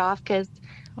tapered off because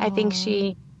I think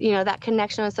she, you know, that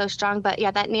connection was so strong. But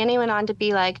yeah, that nanny went on to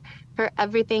be like her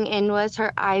everything and was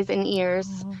her eyes and ears.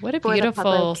 What a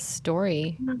beautiful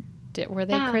story. Were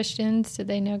they Christians? Did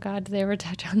they know God? Did they ever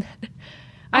touch on that?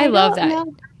 I love that.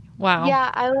 Know. Wow. Yeah,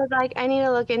 I was like, I need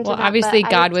to look into that. Well, obviously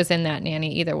God was in that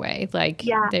nanny either way. Like,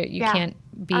 you can't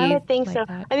be I would think like so.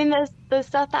 that. I mean, the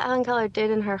stuff that Helen Keller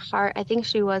did in her heart, I think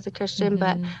she was a Christian,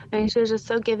 but I mean, she was just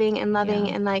so giving and loving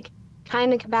and like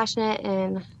kind and compassionate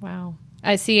and. Wow.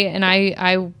 I see, and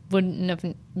I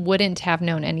wouldn't have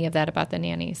known any of that about the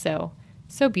nanny. So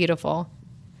beautiful.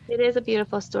 It is a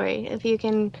beautiful story. If you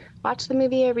can watch the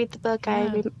movie or read the book,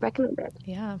 I recommend it.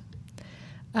 Yeah.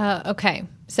 Okay.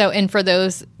 So, and for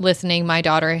those listening, my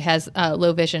daughter has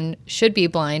low vision, should be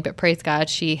blind, but praise God,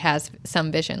 she has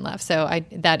some vision left. So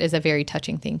that is a very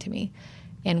touching thing to me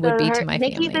and would be to my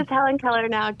family. Nikki's is Helen Keller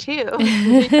now, too.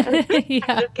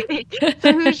 Yeah.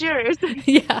 So who's yours?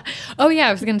 Yeah. Oh, yeah.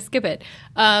 I was going to skip it.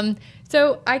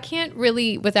 So I can't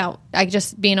really, without I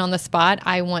just being on the spot,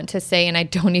 I want to say, and I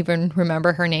don't even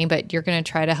remember her name, but you're going to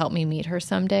try to help me meet her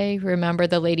someday. Remember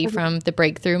the lady from the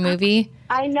Breakthrough movie?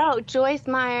 I know, Joyce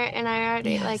Meyer, and I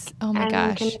already oh my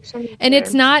gosh. And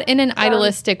it's not in an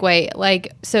idealistic way.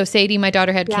 Like, so Sadie, my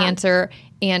daughter, had cancer,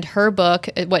 and her book,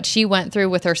 what she went through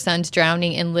with her son's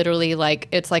drowning, and literally like,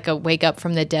 it's like a wake up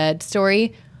from the dead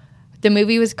story. The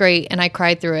movie was great, and I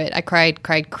cried through it. I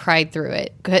cried through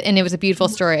it. And it was a beautiful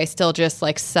story. I still just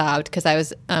like sobbed because I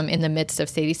was in the midst of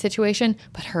Sadie's situation.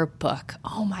 But her book,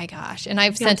 oh my gosh. And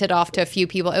I've sent it off to a few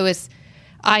people.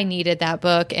 I needed that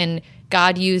book, and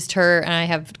God used her, and I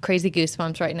have crazy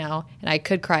goosebumps right now, and I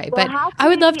could cry. Well, but I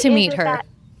would love to meet her.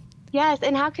 Yes,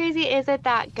 and how crazy is it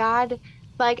that God,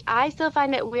 like, I still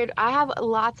find it weird. I have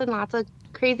lots and lots of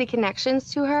crazy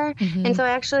connections to her, and so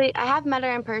I have met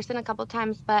her in person a couple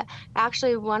times, but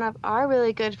actually one of our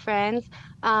really good friends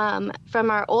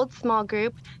from our old small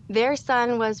group, their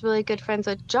son was really good friends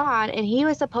with John, and he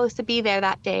was supposed to be there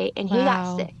that day, and he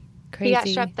got sick. Crazy.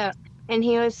 He got strep throat, and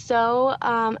he was so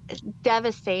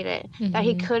devastated that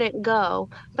he couldn't go.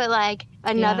 But like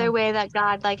another way that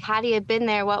God, like, had he had been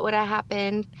there, what would have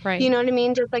happened? Right. You know what I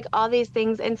mean? Just like all these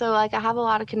things. And so like I have a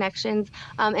lot of connections.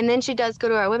 And then she does go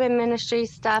to our women ministry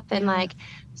stuff, and like,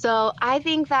 so I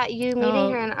think that you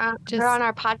meeting her and her on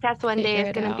our podcast one day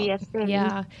is going to be a thing.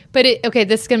 Yeah. But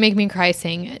this is going to make me cry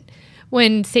saying it.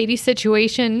 When Sadie's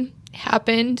situation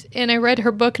happened and I read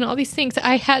her book and all these things,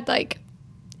 I had like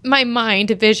my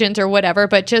mind visions or whatever,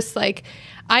 but just like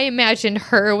I imagined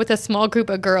her with a small group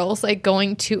of girls like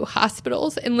going to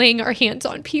hospitals and laying our hands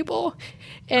on people.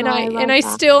 And I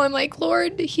still am like,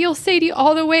 Lord, heal Sadie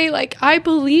all the way. Like, I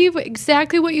believe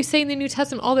exactly what you say in the New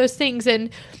Testament, all those things. And,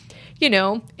 you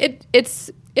know,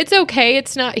 it's okay.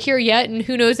 It's not here yet. And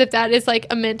who knows if that is like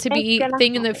a meant to be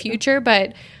thing in the future.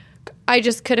 But I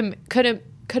just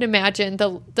could imagine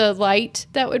the light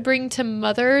that would bring to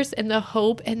mothers and the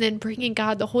hope, and then bringing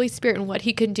God, the Holy Spirit, and what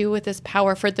he can do with his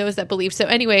power for those that believe. So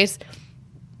anyways,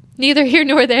 neither here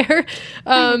nor there.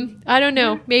 I don't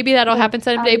know. Maybe that'll happen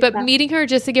someday, but meeting her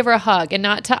just to give her a hug and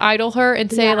not to idle her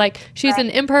and say like, she's an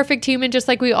imperfect human just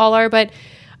like we all are, but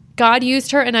God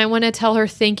used her, and I want to tell her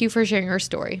thank you for sharing her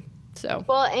story. So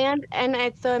well, and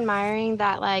it's so admiring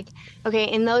that like, okay,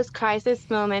 in those crisis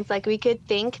moments, like we could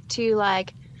think to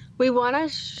like, we want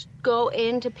to go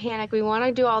into panic. We want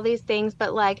to do all these things,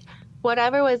 but like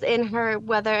whatever was in her,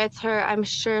 whether it's her, I'm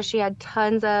sure she had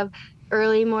tons of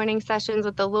early morning sessions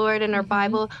with the Lord and her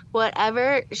Bible,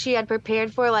 whatever she had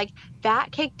prepared for, like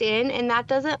that kicked in. And that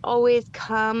doesn't always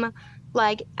come.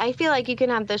 Like, I feel like you can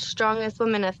have the strongest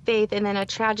woman of faith, and then a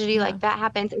tragedy like that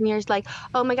happens, and you're just like,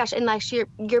 oh my gosh, and like you're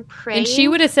praying. And she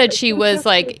would have said she was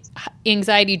like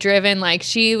anxiety driven, like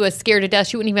she was scared to death.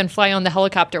 She wouldn't even fly on the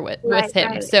helicopter with him.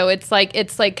 Right. So it's like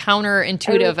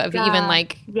counterintuitive of even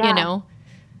like, you know,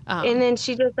 And then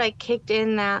she just like kicked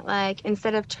in that, like,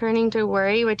 instead of turning to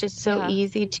worry, which is so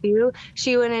easy too,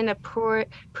 she went into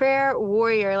prayer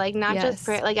warrior, like not just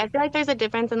prayer. Like I feel like there's a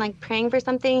difference in like praying for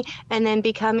something and then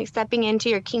stepping into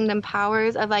your kingdom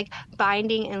powers of like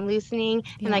binding and loosening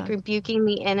and like rebuking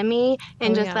the enemy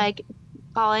and like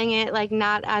calling it like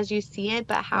not as you see it,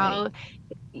 but how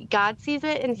God sees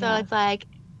it. And so it's like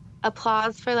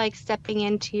applause for like stepping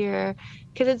into your,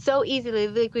 because it's so easy,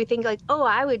 like we think like, oh,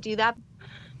 I would do that.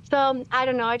 So I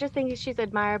don't know. I just think she's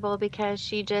admirable because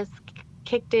she just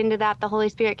kicked into that. The Holy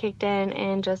Spirit kicked in,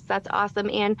 and just that's awesome.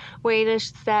 And way to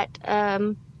set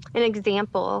an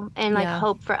example and like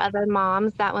hope for other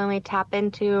moms that when we tap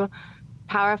into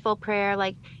powerful prayer,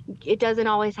 like it doesn't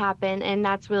always happen, and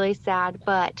that's really sad.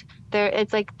 But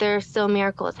it's like there's still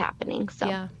miracles happening.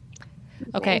 So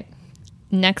okay.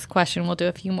 Next question. We'll do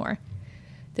a few more.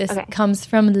 This comes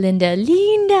from Linda.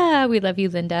 Linda, we love you,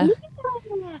 Linda.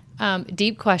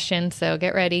 Deep question, so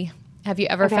get ready. Have you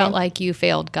ever felt like you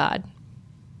failed God?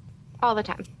 All the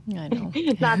time. I know.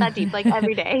 Not that deep, like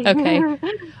every day. Okay.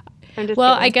 I'm just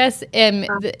well, kidding. I guess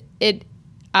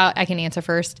I can answer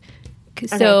first.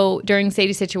 So during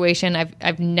Sadie's situation,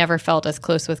 I've never felt as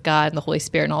close with God and the Holy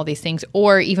Spirit and all these things,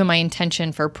 or even my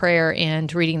intention for prayer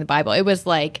and reading the Bible. It was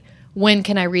like, when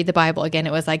can I read the Bible again?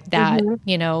 It was like that,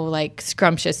 like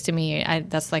scrumptious to me.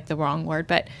 That's like the wrong word,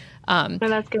 but no,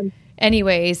 that's good.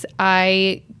 Anyways,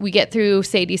 we get through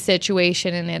Sadie's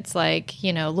situation, and it's like,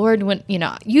 Lord, when,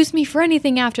 use me for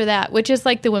anything after that, which is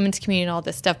like the women's community and all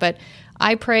this stuff. But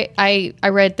I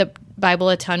read the Bible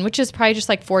a ton, which is probably just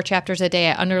like 4 chapters a day.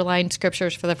 I underlined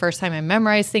scriptures for the first time. I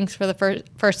memorized things for the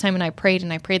first time, and I prayed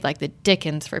like the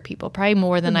Dickens for people, probably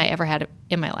more than I ever had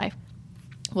in my life.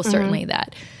 Well, certainly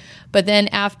that. But then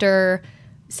after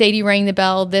Sadie rang the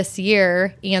bell this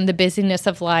year and the busyness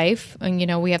of life, and,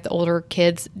 we have the older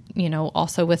kids,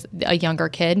 also with a younger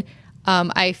kid,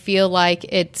 I feel like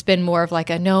it's been more of like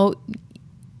no,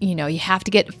 you have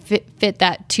to get fit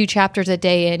that 2 chapters a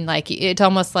day. And like, it's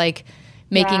almost like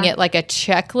making it like a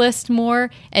checklist more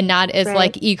and not as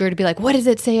like eager to be like, what does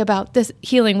it say about this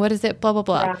healing? What is it? Blah, blah,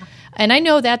 blah. Yeah. And I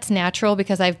know that's natural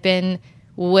because I've been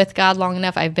with God long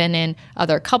enough. I've been in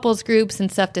other couples groups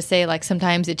and stuff to say like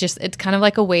sometimes it's kind of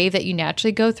like a wave that you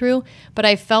naturally go through. But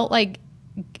I felt like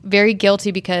very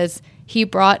guilty because he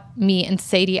brought me and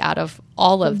Sadie out of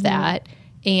all of that.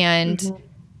 And,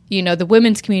 the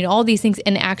women's community, all these things.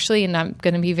 And actually, and I'm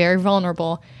going to be very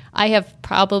vulnerable, I have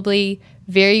probably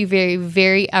very, very,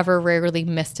 very ever rarely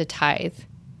missed a tithe.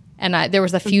 And there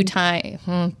was a few times,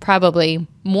 probably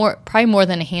more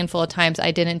than a handful of times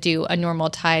I didn't do a normal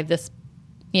tithe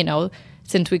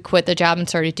since we quit the job and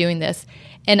started doing this.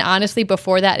 And honestly,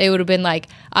 before that, it would have been like,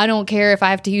 I don't care if I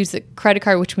have to use a credit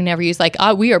card, which we never use. Like,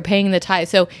 we are paying the tithe.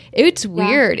 So it's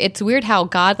weird. It's weird how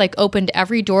God like opened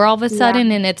every door all of a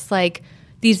sudden. And it's like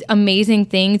these amazing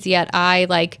things. Yet I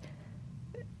like,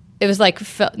 it was like,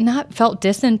 not felt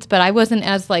distant, but I wasn't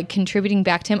as like contributing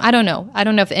back to him. I don't know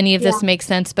if any of this makes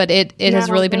sense, but it has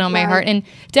really been on my heart. And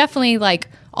definitely like,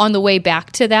 on the way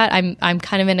back to that, I'm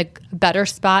kind of in a better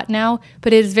spot now.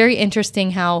 But it is very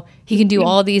interesting how he can do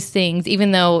all these things,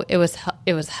 even though it was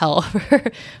hell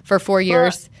for 4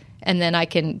 years, and then I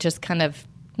can just kind of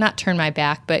not turn my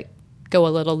back, but go a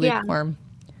little lukewarm.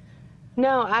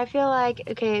 No, I feel like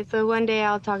so one day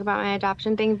I'll talk about my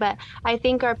adoption thing, but I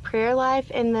think our prayer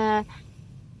life and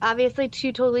obviously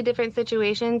 2 totally different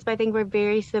situations, but I think we're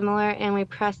very similar, and we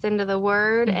pressed into the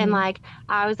word. And like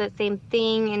I was that same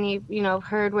thing, and you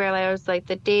heard where I was like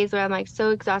the days where I'm like so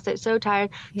exhausted, so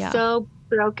tired, so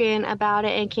broken about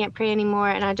it, and can't pray anymore.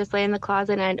 And I just lay in the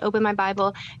closet and I'd open my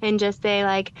Bible and just say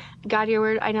like, God, your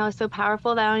word I know is so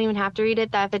powerful that I don't even have to read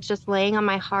it, that if it's just laying on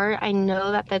my heart, I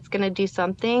know that that's going to do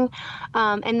something.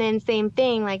 And then same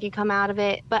thing, like you come out of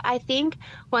it. But I think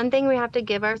one thing we have to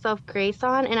give ourselves grace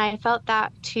on, and I felt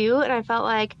that too, and I felt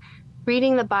like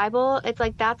reading the Bible, it's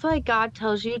like that's why God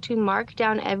tells you to mark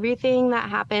down everything that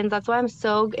happens. That's why I'm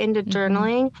so into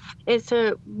journaling, is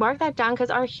to mark that down,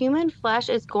 because our human flesh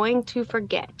is going to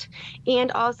forget.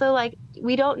 And also like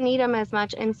we don't need them as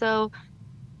much. And so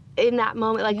in that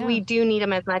moment, like we do need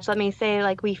him as much. Let me say,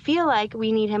 like we feel like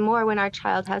we need him more when our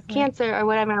child has cancer or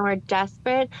whatever, and we're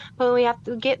desperate, but when we have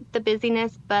to get the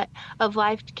busyness of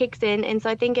life kicks in. And so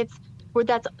I think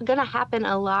that's going to happen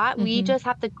a lot. We just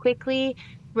have to quickly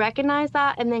recognize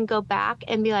that and then go back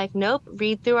and be like, nope,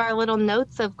 read through our little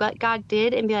notes of what God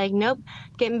did and be like, nope,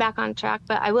 getting back on track.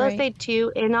 But I will say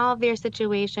too, in all of your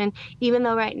situation, even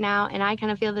though right now, and I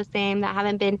kind of feel the same, that I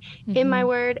haven't been in my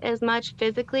word as much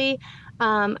physically,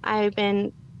 I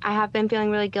have been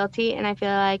feeling really guilty, and I feel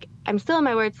like I'm still in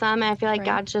my word some, and I feel like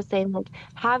God's just saying like,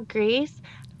 have grace,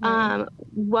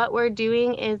 What we're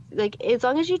doing is like, as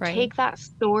long as you take that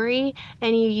story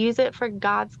and you use it for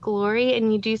God's glory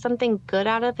and you do something good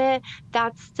out of it,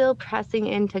 that's still pressing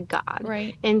into God.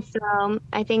 Right. And so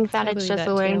I think that it's just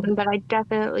a learning thing, but I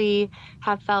definitely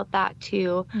have felt that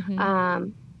too.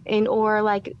 Or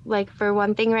like for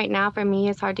one thing right now for me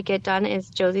is hard to get done is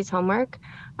Josie's homework.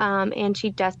 And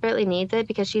she desperately needs it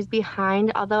because she's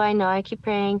behind. Although I know I keep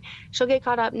praying she'll get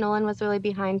caught up. Nolan was really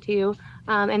behind too.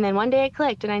 And then one day it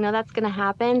clicked, and I know that's going to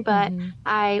happen, but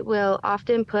I will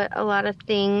often put a lot of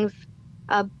things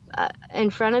in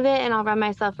front of it, and I'll run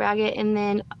myself ragged, and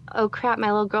then, oh crap,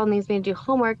 my little girl needs me to do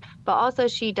homework, but also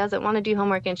she doesn't want to do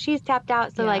homework and she's tapped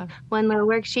out. So like one little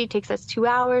worksheet takes us 2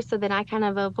 hours. So then I kind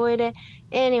of avoid it.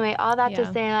 Anyway, all that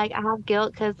to say, like, I have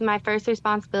guilt because my first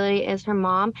responsibility is her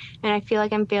mom. And I feel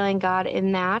like I'm failing God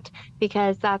in that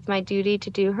because that's my duty to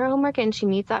do her homework and she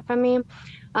needs that from me.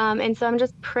 And so I'm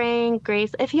just praying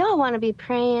grace. If y'all want to be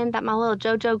praying that my little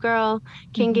JoJo girl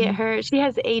can get her, she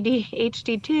has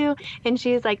ADHD too, and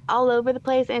she's like all over the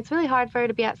place. And it's really hard for her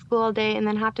to be at school all day and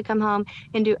then have to come home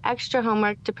and do extra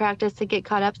homework to practice to get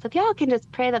caught up. So if y'all can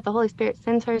just pray that the Holy Spirit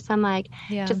sends her some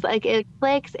just like it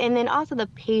clicks, and then also the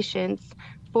patience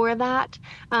for that,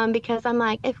 because I'm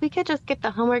like, if we could just get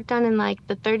the homework done in like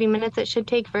the 30 minutes it should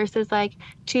take versus like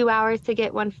 2 hours to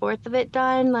get 1/4 of it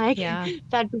done, like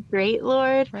that'd be great,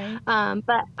 Lord.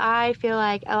 But I feel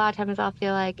like a lot of times I'll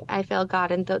feel like I fail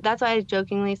God, and that's why I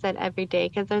jokingly said every day,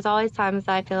 because there's always times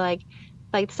I feel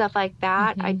like stuff like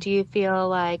that. I do feel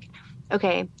like,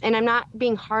 okay, and I'm not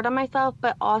being hard on myself,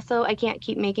 but also I can't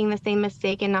keep making the same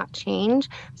mistake and not change.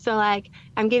 So like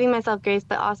I'm giving myself grace,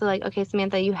 but also like, okay,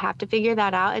 Samantha, you have to figure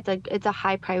that out. It's a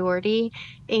high priority,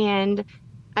 and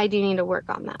I do need to work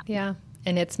on that. Yeah.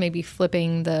 And it's maybe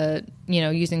flipping the,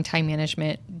 using time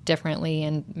management differently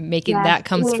and making that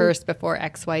comes first before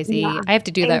XYZ. Yeah. I have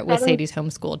to do that with Sadie's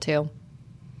homeschool too.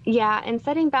 Yeah, and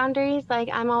setting boundaries, like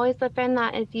I'm always the friend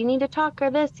that if you need to talk or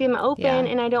this, I'm open,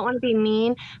 and I don't want to be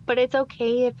mean, but it's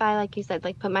okay if I, like you said,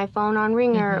 like put my phone on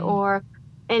ringer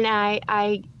and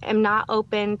I am not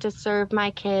open to serve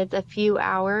my kids a few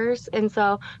hours. And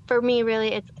so for me,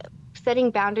 really, it's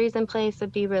setting boundaries in place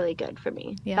would be really good for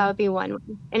me. Yeah. That would be one.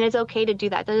 And it's okay to do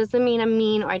that. That doesn't mean I'm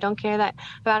mean or I don't care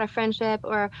about a friendship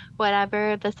or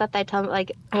whatever. The stuff that I tell them,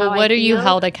 like, well, what are you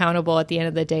held accountable at the end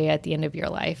of the day, at the end of your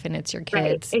life? And it's your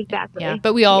kids. Right, exactly. Yeah.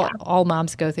 But we all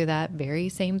moms go through that very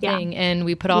same thing. And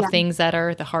we put off things that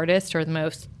are the hardest or the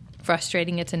most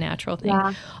frustrating. It's a natural thing.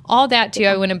 Yeah. All that too,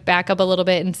 I want to back up a little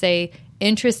bit and say,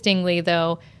 interestingly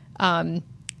though,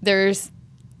 there's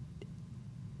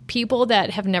people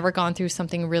that have never gone through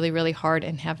something really, really hard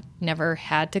and have never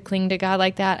had to cling to God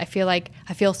like that. I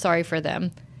feel sorry for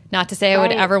them. Not to say I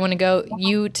would ever want to go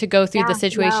through the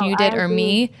situation you did or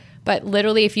me, but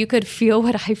literally if you could feel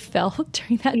what I felt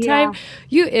during that time,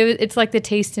 it's like the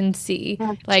taste and see.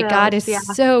 Like God is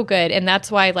so good. And that's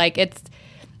why it's,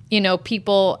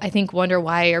 people I think wonder,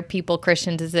 why are people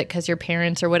Christians? Is it because your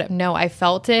parents or whatever? No, I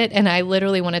felt it. And I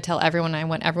literally want to tell everyone, I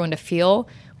want everyone to feel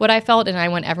what I felt, and I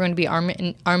want everyone to be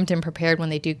armed and prepared when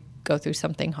they do go through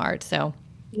something hard. So,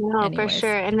 for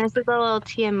sure. And this is a little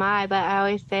TMI, but I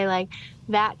always say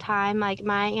that time, my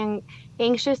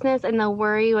anxiousness and the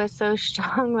worry was so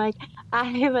strong.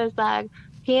 I was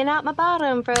peeing out my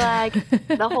bottom for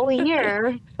the whole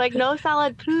year. No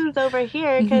solid poos over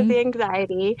here because the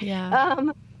anxiety. Yeah.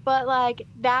 But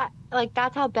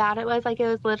that's how bad it was. It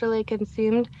was literally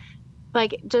consumed.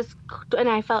 And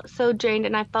I felt so drained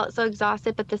and I felt so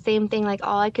exhausted, but the same thing,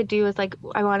 all I could do was I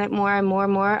wanted more and more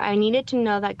and more. I needed to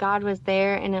know that God was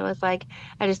there, and it was I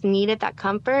just needed that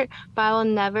comfort, but I will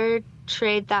never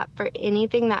trade that for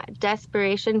anything. That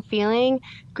desperation feeling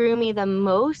grew me the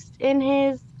most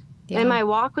in my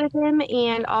walk with him,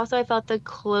 and also I felt the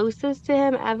closest to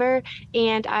him ever.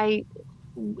 And that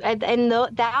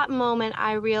moment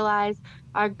I realized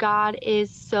our God is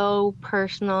so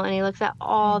personal, and he looks at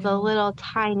all the little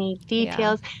tiny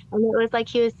details. And it was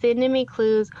he was sending me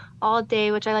clues all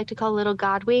day, which I like to call little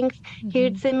God winks. He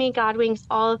would send me God winks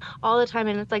all the time,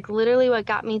 and it's literally what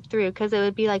got me through, because it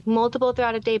would be multiple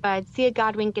throughout a day, but I'd see a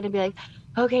God wink and it'd be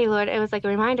okay, Lord, it was a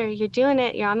reminder, you're doing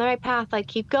it, you're on the right path,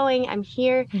 keep going, I'm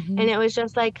here. And it was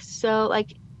just so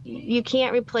you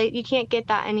can't get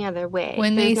that any other way.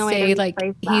 When There's they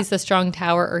say he's the strong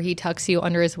tower, or he tucks you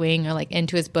under his wing, or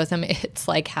into his bosom, it's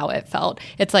how it felt.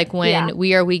 It's when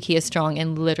we are weak, he is strong,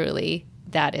 and literally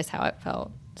that is how it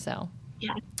felt. So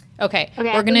okay,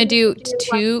 we're gonna do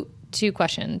two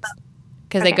questions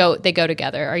because they go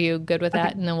together. Are you good with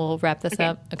that? And then we'll wrap this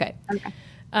up. Okay.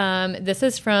 This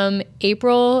is from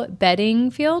April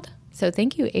Beddingfield. So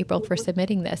thank you, April, for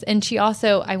submitting this. And she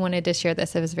also, I wanted to share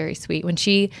this. It was very sweet. When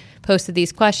she posted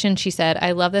these questions, she said,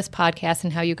 I love this podcast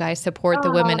and how you guys support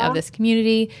the women of this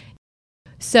community.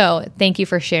 So thank you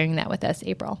for sharing that with us,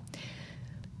 April.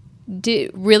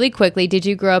 Really quickly, did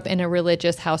you grow up in a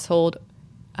religious household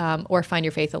or find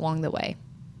your faith along the way?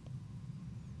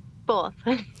 Both.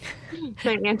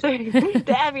 Same answer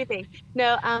to everything.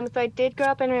 No, so I did grow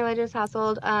up in a religious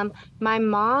household. My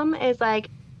mom is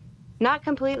like not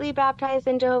completely baptized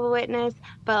in Jehovah's Witness,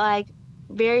 but like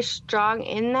very strong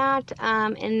in that.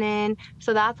 And then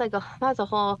so that's a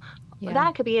whole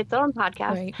that could be its own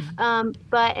podcast. Right.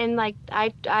 But and like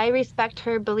I respect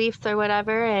her beliefs or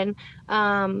whatever, and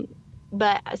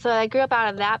but so I grew up out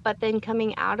of that. But then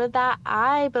coming out of that,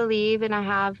 I believe, and I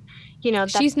have.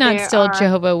 She's not still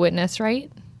Jehovah's Witness,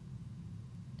 right?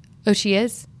 Oh, she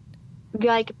is?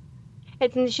 Like,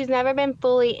 she's never been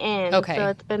fully in. Okay. So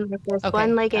it's been like this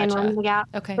one leg in, one leg out.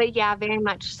 Okay. But yeah, very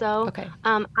much so. Okay.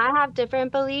 I have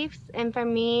different beliefs, and for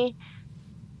me,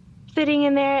 sitting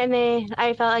in there, and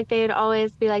I felt like they would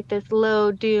always be like this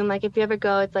low doom. Like if you ever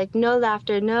go, it's like no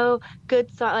laughter, no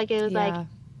good song. Like it was like.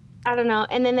 I don't know.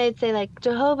 And then they'd say like,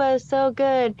 Jehovah is so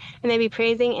good. And they'd be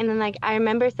praising. And then like, I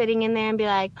remember sitting in there and be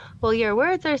like, well, your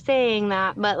words are saying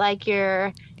that, but like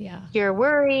your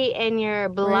worry and your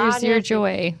blood. Where's your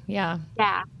joy? Yeah.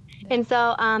 Yeah. And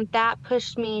so, that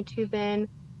pushed me to then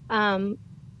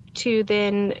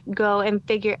go and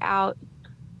figure out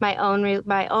my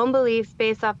own beliefs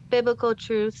based off biblical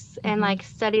truths and like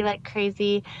study like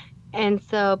crazy. And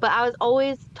so, but I was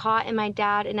always taught, and my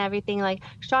dad and everything, like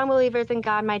strong believers in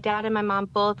God. My dad and my mom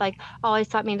both like always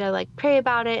taught me to like pray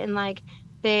about it. And like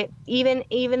they,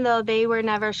 even though they were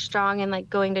never strong in like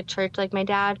going to church, like my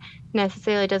dad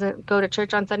necessarily doesn't go to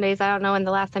church on Sundays. I don't know when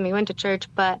the last time he went to church,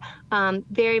 but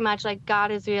very much like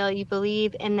God is real, you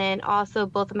believe. And then also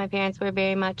both of my parents were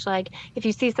very much like, if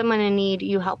you see someone in need,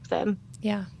 you help them.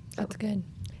 Yeah, that's good.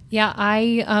 Yeah,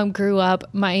 I grew up,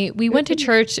 we went to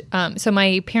church, so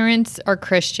my parents are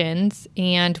Christians,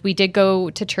 and we did go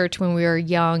to church when we were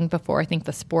young before I think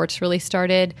the sports really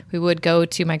started. We would go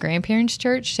to my grandparents'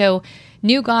 church, so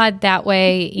knew God that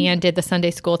way and did the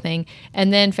Sunday school thing.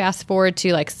 And then fast forward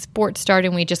to like sports started,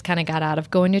 and we just kind of got out of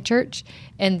going to church.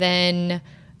 And then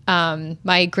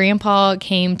my grandpa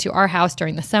came to our house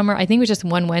during the summer. I think it was just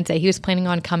one Wednesday. He was planning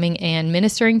on coming and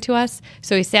ministering to us.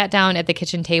 So he sat down at the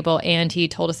kitchen table and he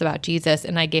told us about Jesus.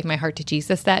 And I gave my heart to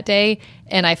Jesus that day.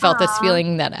 And I felt this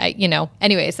feeling that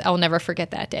anyways, I'll never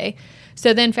forget that day.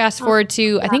 So then fast forward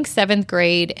to, I think 7th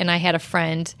grade, and I had a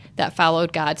friend that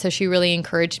followed God. So she really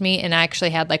encouraged me. And I actually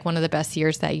had like one of the best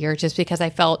years that year just because I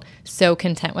felt so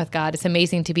content with God. It's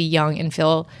amazing to be young and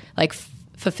feel like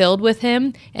fulfilled with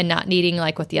him and not needing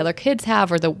like what the other kids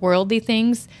have or the worldly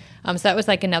things. So that was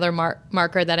like another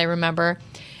marker that I remember.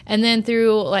 And then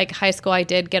through like high school, I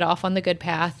did get off on the good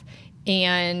path.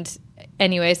 And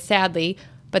anyways, sadly,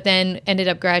 but then ended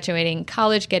up graduating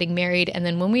college, getting married. And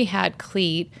then when we had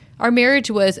Cleet, our marriage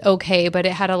was okay, but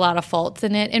it had a lot of faults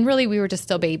in it. And really, we were just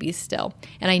still babies still.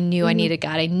 And I knew I needed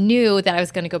God. I knew that I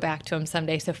was going to go back to him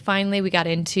someday. So finally, we got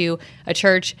into a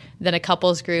church, then a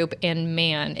couples group. And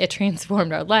man, it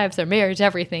transformed our lives, our marriage,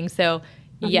 everything. So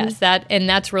yes,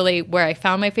 that's really where I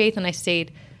found my faith. And I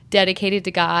stayed dedicated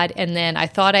to God. And then I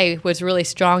thought I was really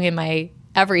strong in my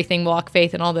everything, walk,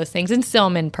 faith, and all those things. And still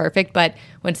I'm imperfect. But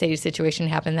when Sadie's situation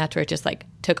happened, that's where it just like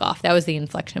took off. That was the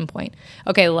inflection point.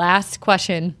 Okay, last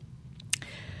question.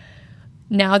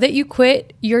 Now that you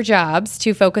quit your jobs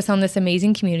to focus on this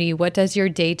amazing community, what does your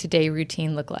day-to-day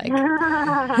routine look like?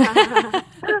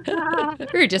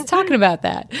 We were just talking about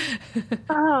that.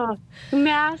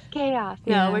 Mass chaos.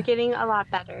 No, we're getting a lot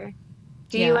better.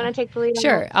 Do you want to take the lead?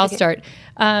 Sure, I'll start.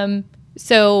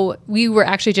 So we were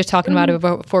actually just talking about it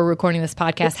before recording this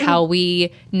podcast, how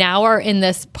we now are in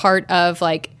this part of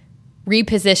like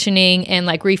repositioning and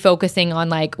like refocusing on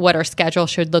like what our schedule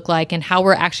should look like and how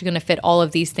we're actually going to fit all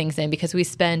of these things in, because we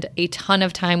spend a ton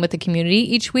of time with the community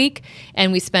each week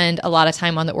and we spend a lot of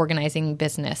time on the organizing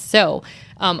business. So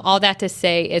all that to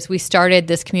say is we started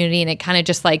this community and it kind of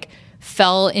just like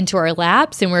fell into our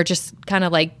laps and we're just kind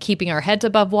of like keeping our heads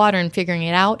above water and figuring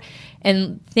it out.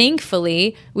 And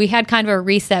thankfully we had kind of a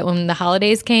reset when the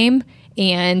holidays came.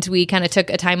 And we kind of took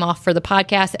a time off for the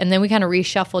podcast, and then we kind of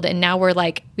reshuffled. And now we're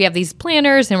like, we have these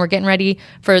planners and we're getting ready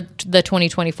for the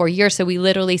 2024 year. So we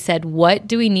literally said, what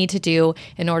do we need to do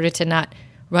in order to not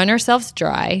run ourselves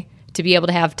dry, to be able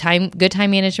to have good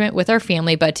time management with our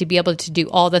family, but to be able to do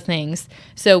all the things.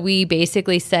 So we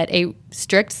basically set a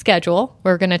strict schedule.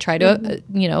 We're going to try to,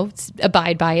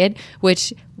 abide by it,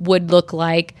 which would look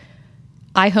like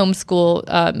I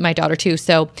homeschool my daughter too.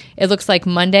 So it looks like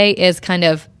Monday is kind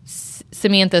of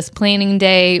Samantha's planning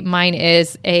day. Mine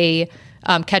is a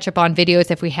catch up on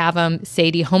videos if we have them,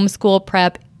 Sadie homeschool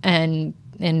prep, and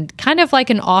kind of like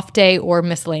an off day or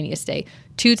miscellaneous day.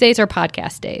 Tuesdays are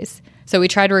podcast days. So we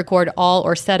try to record all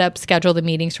or set up, schedule the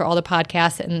meetings for all the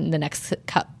podcasts in the next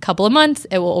couple of months.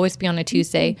 It will always be on a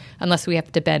Tuesday unless we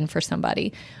have to bend for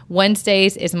somebody.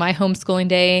 Wednesdays is my homeschooling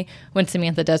day. When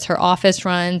Samantha does her office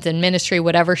runs and ministry,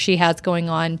 whatever she has going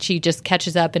on, she just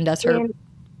catches up and does her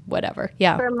whatever.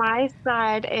 Yeah. For my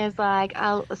side is like,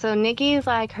 so Nikki's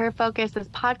like, her focus is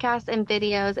podcasts and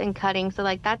videos and cutting. So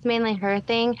like, that's mainly her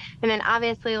thing. And then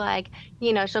obviously like,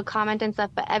 you know, she'll comment and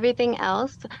stuff, but everything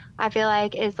else I feel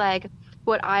like is like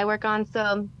what I work on.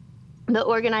 So the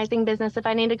organizing business, if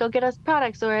I need to go get us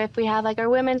products, or if we have like our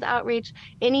women's outreach,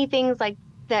 anything like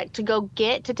that to go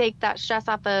get to take that stress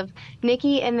off of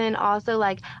Nikki. And then also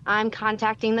like I'm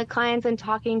contacting the clients and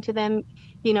talking to them,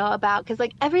 you know, about, because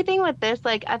like everything with this,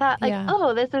 like I thought like,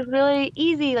 oh, this is really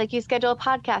easy. Like you schedule a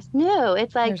podcast. No,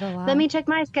 it's like, let me check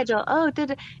my schedule.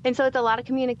 And so it's a lot of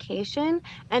communication.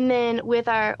 And then with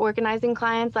our organizing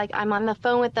clients, like I'm on the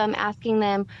phone with them, asking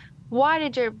them, why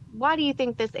do you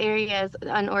think this area is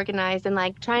unorganized, and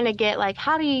like trying to get like,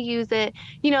 how do you use it,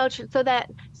 you know, so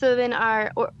then our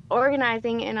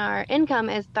organizing and our income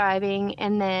is thriving.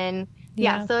 And then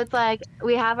so it's like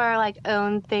we have our like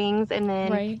own things, and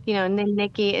then you know, and then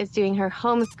Nikki is doing her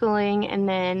homeschooling, and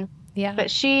then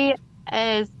but she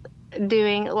is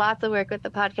doing lots of work with the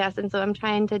podcast, and so I'm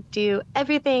trying to do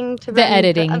everything to the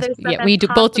editing. We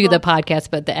both do the podcast,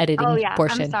 but the editing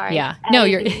portion. I'm sorry. No,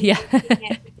 you're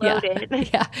loaded.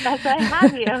 That's why I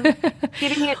have you.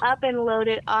 Getting it up and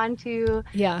loaded onto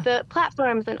the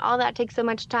platforms and all that takes so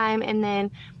much time. And then,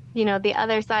 you know, the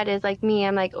other side is like me.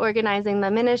 I'm like organizing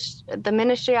the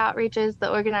ministry outreaches,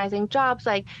 the organizing jobs,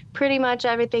 like pretty much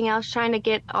everything else, trying to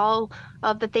get all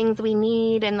of the things we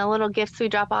need and the little gifts we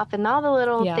drop off and all the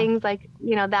little things, like,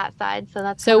 you know, that side. So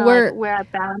that's where our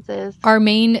balance is. Our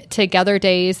main together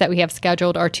days that we have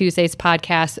scheduled are Tuesdays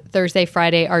podcast, Thursday,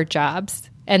 Friday are jobs.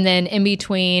 And then in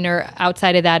between or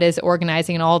outside of that is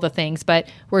organizing and all the things. But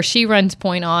where she runs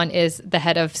point on is the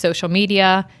head of social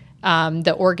media,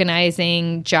 the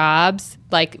organizing jobs,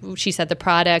 like she said, the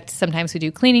product. Sometimes we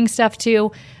do cleaning stuff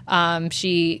too.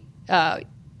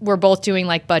 We're both doing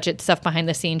like budget stuff behind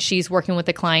the scenes. She's working with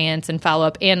the clients and follow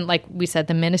up. And like we said,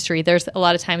 the ministry, there's a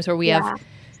lot of times where we have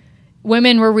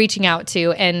women we're reaching out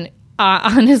to. And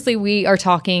honestly, we are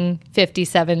talking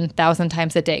 57,000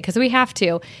 times a day because we have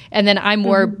to. And then I'm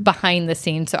more behind the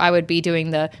scenes. So I would be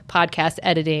doing the podcast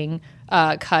editing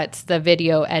cuts, the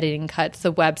video editing cuts,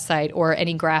 the website, or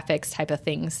any graphics type of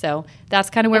things. So that's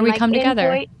kind of where we come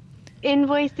together.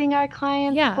 Invoicing our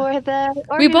clients for the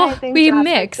organizing we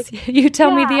mix. You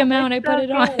tell me the amount, I put it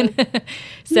on.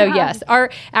 So yes, our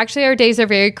days are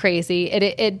very crazy.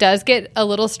 It does get a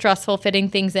little stressful fitting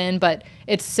things in, but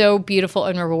it's so beautiful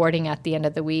and rewarding at the end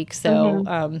of the week.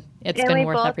 So it's been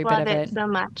worth every bit of it. So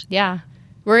much. Yeah.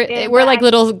 We're like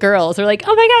little girls. We're like,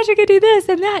 oh my gosh, I could do this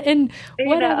and that and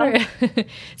whatever.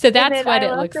 So that's what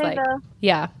it looks like.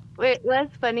 It was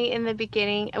funny in the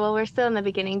beginning. Well, we're still in the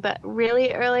beginning, but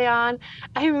really early on,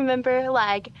 I remember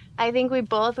like, I think we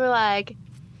both were like,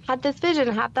 had this vision,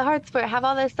 have the hearts for it, have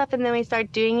all this stuff. And then we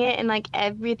start doing it. And like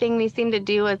everything we seemed to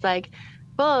do was like,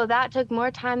 whoa, that took more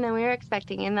time than we were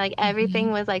expecting. And like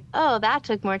everything was like, oh, that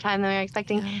took more time than we were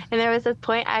expecting. And there was this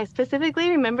point, I specifically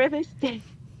remember this day.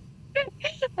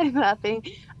 I'm laughing.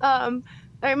 I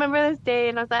remember this day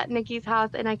and I was at Nikki's house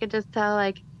and I could just tell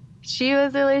like, she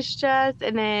was really stressed,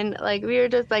 and then like we were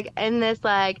just like in this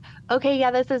like, okay, yeah,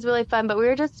 this is really fun, but we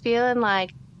were just feeling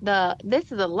like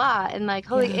this is a lot, and like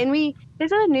holy, and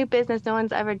this is a new business no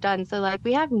one's ever done, so like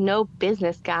we have no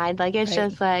business guide, like it's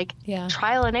just like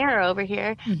trial and error over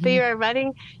here. But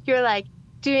you're like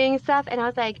doing stuff, and I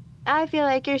was like, I feel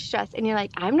like you're stressed, and you're like,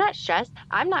 I'm not stressed,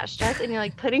 and you're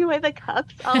like putting away the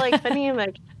cups all like funny, and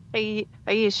like,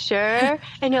 are you sure?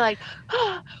 And you're like,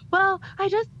 oh, well, I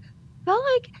just felt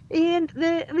like, and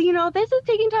this is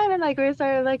taking time, and like we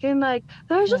started like, and like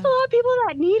there's just a lot of people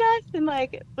that need us, and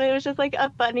like it was just like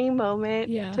a funny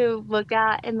moment to look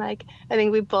at, and like I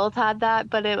think we both had that,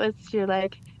 but it was, you're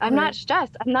like, I'm not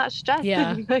stressed.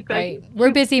 Yeah, like,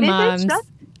 we're busy moms.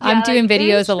 I'm doing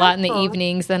videos a lot in the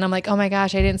evenings, and I'm like, oh my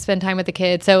gosh, I didn't spend time with the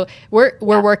kids. So we're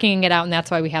working it out, and that's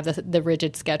why we have the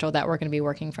rigid schedule that we're going to be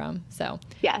working from. So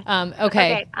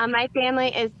okay. My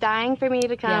family is dying for me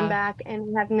to come back, and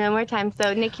we have no more time.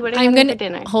 So Nikki, what are you having for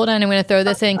dinner? Hold on, I'm going to throw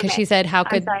this in because she said, how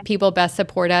could people best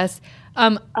support us?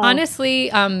 Honestly,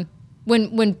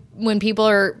 when people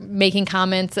are making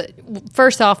comments,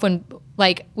 first off, when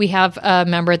like we have a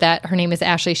member that her name is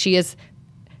Ashley, she's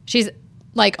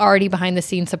like already behind the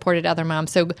scenes supported other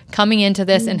moms. So coming into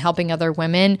this and helping other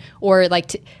women, or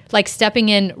like stepping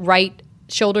in right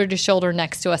shoulder to shoulder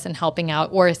next to us and helping out,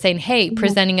 or saying, hey,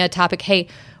 presenting a topic, hey,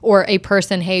 or a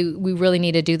person, hey, we really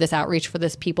need to do this outreach for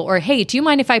this people, or hey, do you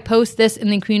mind if I post this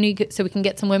in the community so we can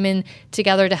get some women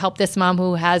together to help this mom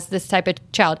who has this type of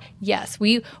child? Yes,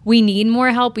 we need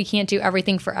more help. We can't do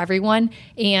everything for everyone.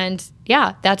 And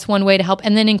yeah, that's one way to help.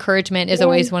 And then encouragement is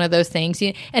always one of those things.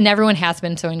 And everyone has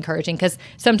been so encouraging, because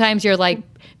sometimes you're like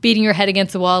beating your head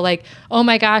against the wall, like, oh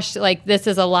my gosh, like this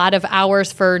is a lot of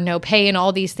hours for no pay and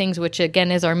all these things, which again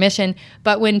is our mission.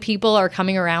 But when people are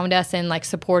coming around us and like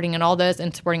supporting and all those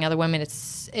and supporting other women,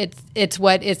 it's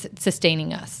what is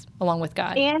sustaining us along with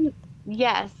God. And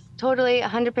yes, totally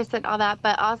 100% all that,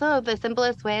 but also the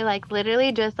simplest way, like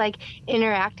literally just like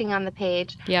interacting on the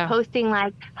page, posting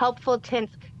like helpful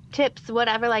tips,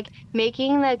 whatever, like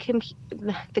making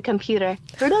the computer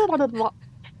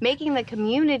making the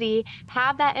community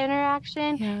have that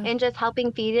interaction and just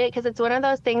helping feed it, because it's one of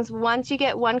those things, once you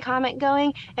get one comment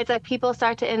going, it's like people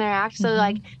start to interact. So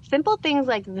like simple things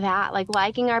like that, like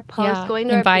liking our posts, going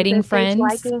to inviting our friends,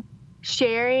 liking,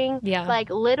 sharing,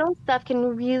 like little stuff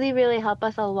can really, really help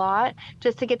us a lot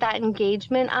just to get that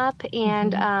engagement up.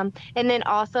 And then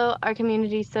also our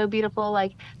community is so beautiful.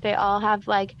 Like they all have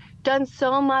like done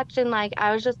so much, and like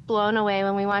I was just blown away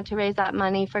when we wanted to raise that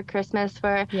money for Christmas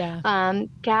for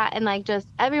Kat, and like just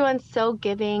everyone's so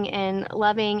giving and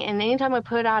loving, and anytime I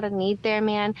put out a need there,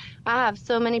 man, I have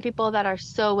so many people that are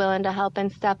so willing to help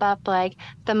and step up, like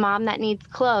the mom that needs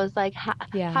clothes, like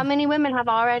how many women have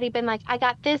already been like, I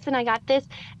got this and I got this.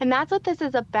 And that's what this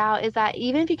is about, is that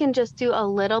even if you can just do a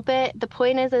little bit, the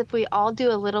point is if we all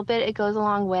do a little bit, it goes a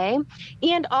long way.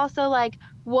 And also like,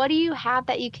 what do you have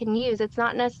that you can use? It's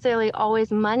not necessarily always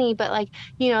money, but like,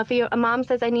 you know, if a mom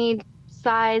says I need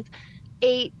size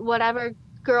 8 whatever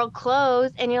girl clothes,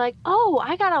 and you're like, oh,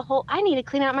 I need to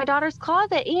clean out my daughter's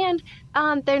closet, and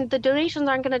the donations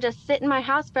aren't going to just sit in my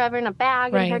house forever in a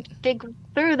bag and have to dig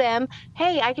through them.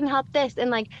 Hey, I can help this, and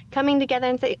like coming together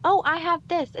and say, oh, I have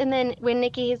this, and then when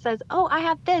Nikki says, oh, I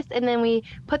have this, and then we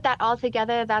put that all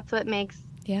together, that's what makes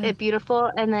it beautiful.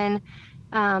 And then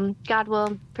God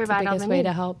will provide all the way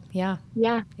to help. Yeah.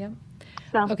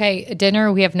 So. Okay, dinner.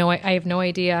 I have no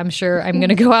idea. I'm sure I'm going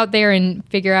to go out there and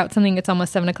figure out something. It's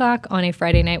almost 7:00 on a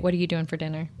Friday night. What are you doing for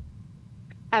dinner?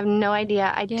 I have no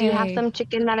idea. I do have some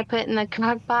chicken that I put in the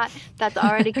crock pot that's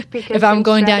already pre-cooked. If I'm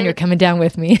going down, you're coming down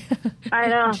with me. I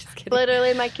know.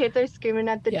 Literally, my kids are screaming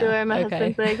at the door. My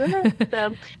husband's like,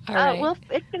 so well,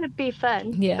 it's going to be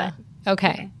fun. Yeah.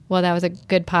 Okay. Well, that was a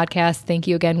good podcast. Thank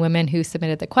you again, women who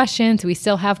submitted the questions. We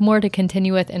still have more to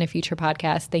continue with in a future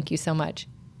podcast. Thank you so much.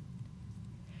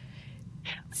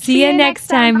 See you next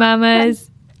time, mamas.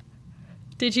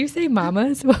 Did you say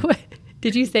mamas?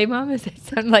 Did you say mamas? It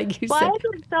sounded like you said. Why is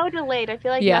it so delayed? I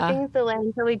feel like nothing's delayed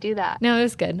until we do that. No, it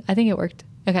was good. I think it worked.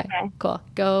 Okay. Cool.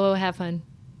 Go have fun.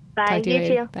 Bye. Talk to you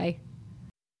later. Too. Bye.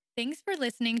 Thanks for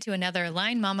listening to another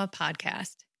Aligned Mama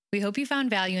podcast. We hope you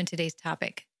found value in today's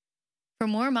topic. For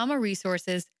more mama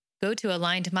resources, go to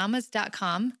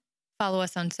alignedmamas.com, follow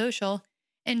us on social,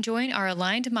 and join our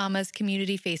Aligned Mamas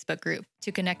community Facebook group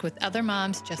to connect with other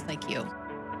moms just like you.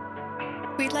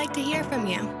 We'd like to hear from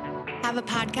you. Have a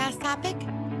podcast topic?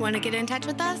 Want to get in touch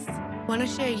with us? Want to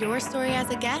share your story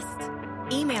as a guest?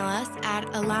 Email us at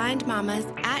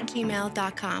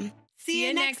alignedmamas@gmail.com. See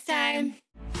you next time.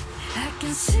 I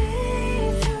can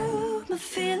see through my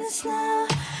feelings now.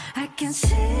 I can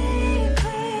see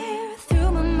clear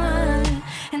through my mind.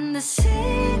 And the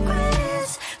secret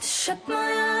is to shut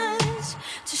my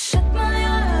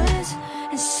eyes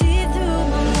and see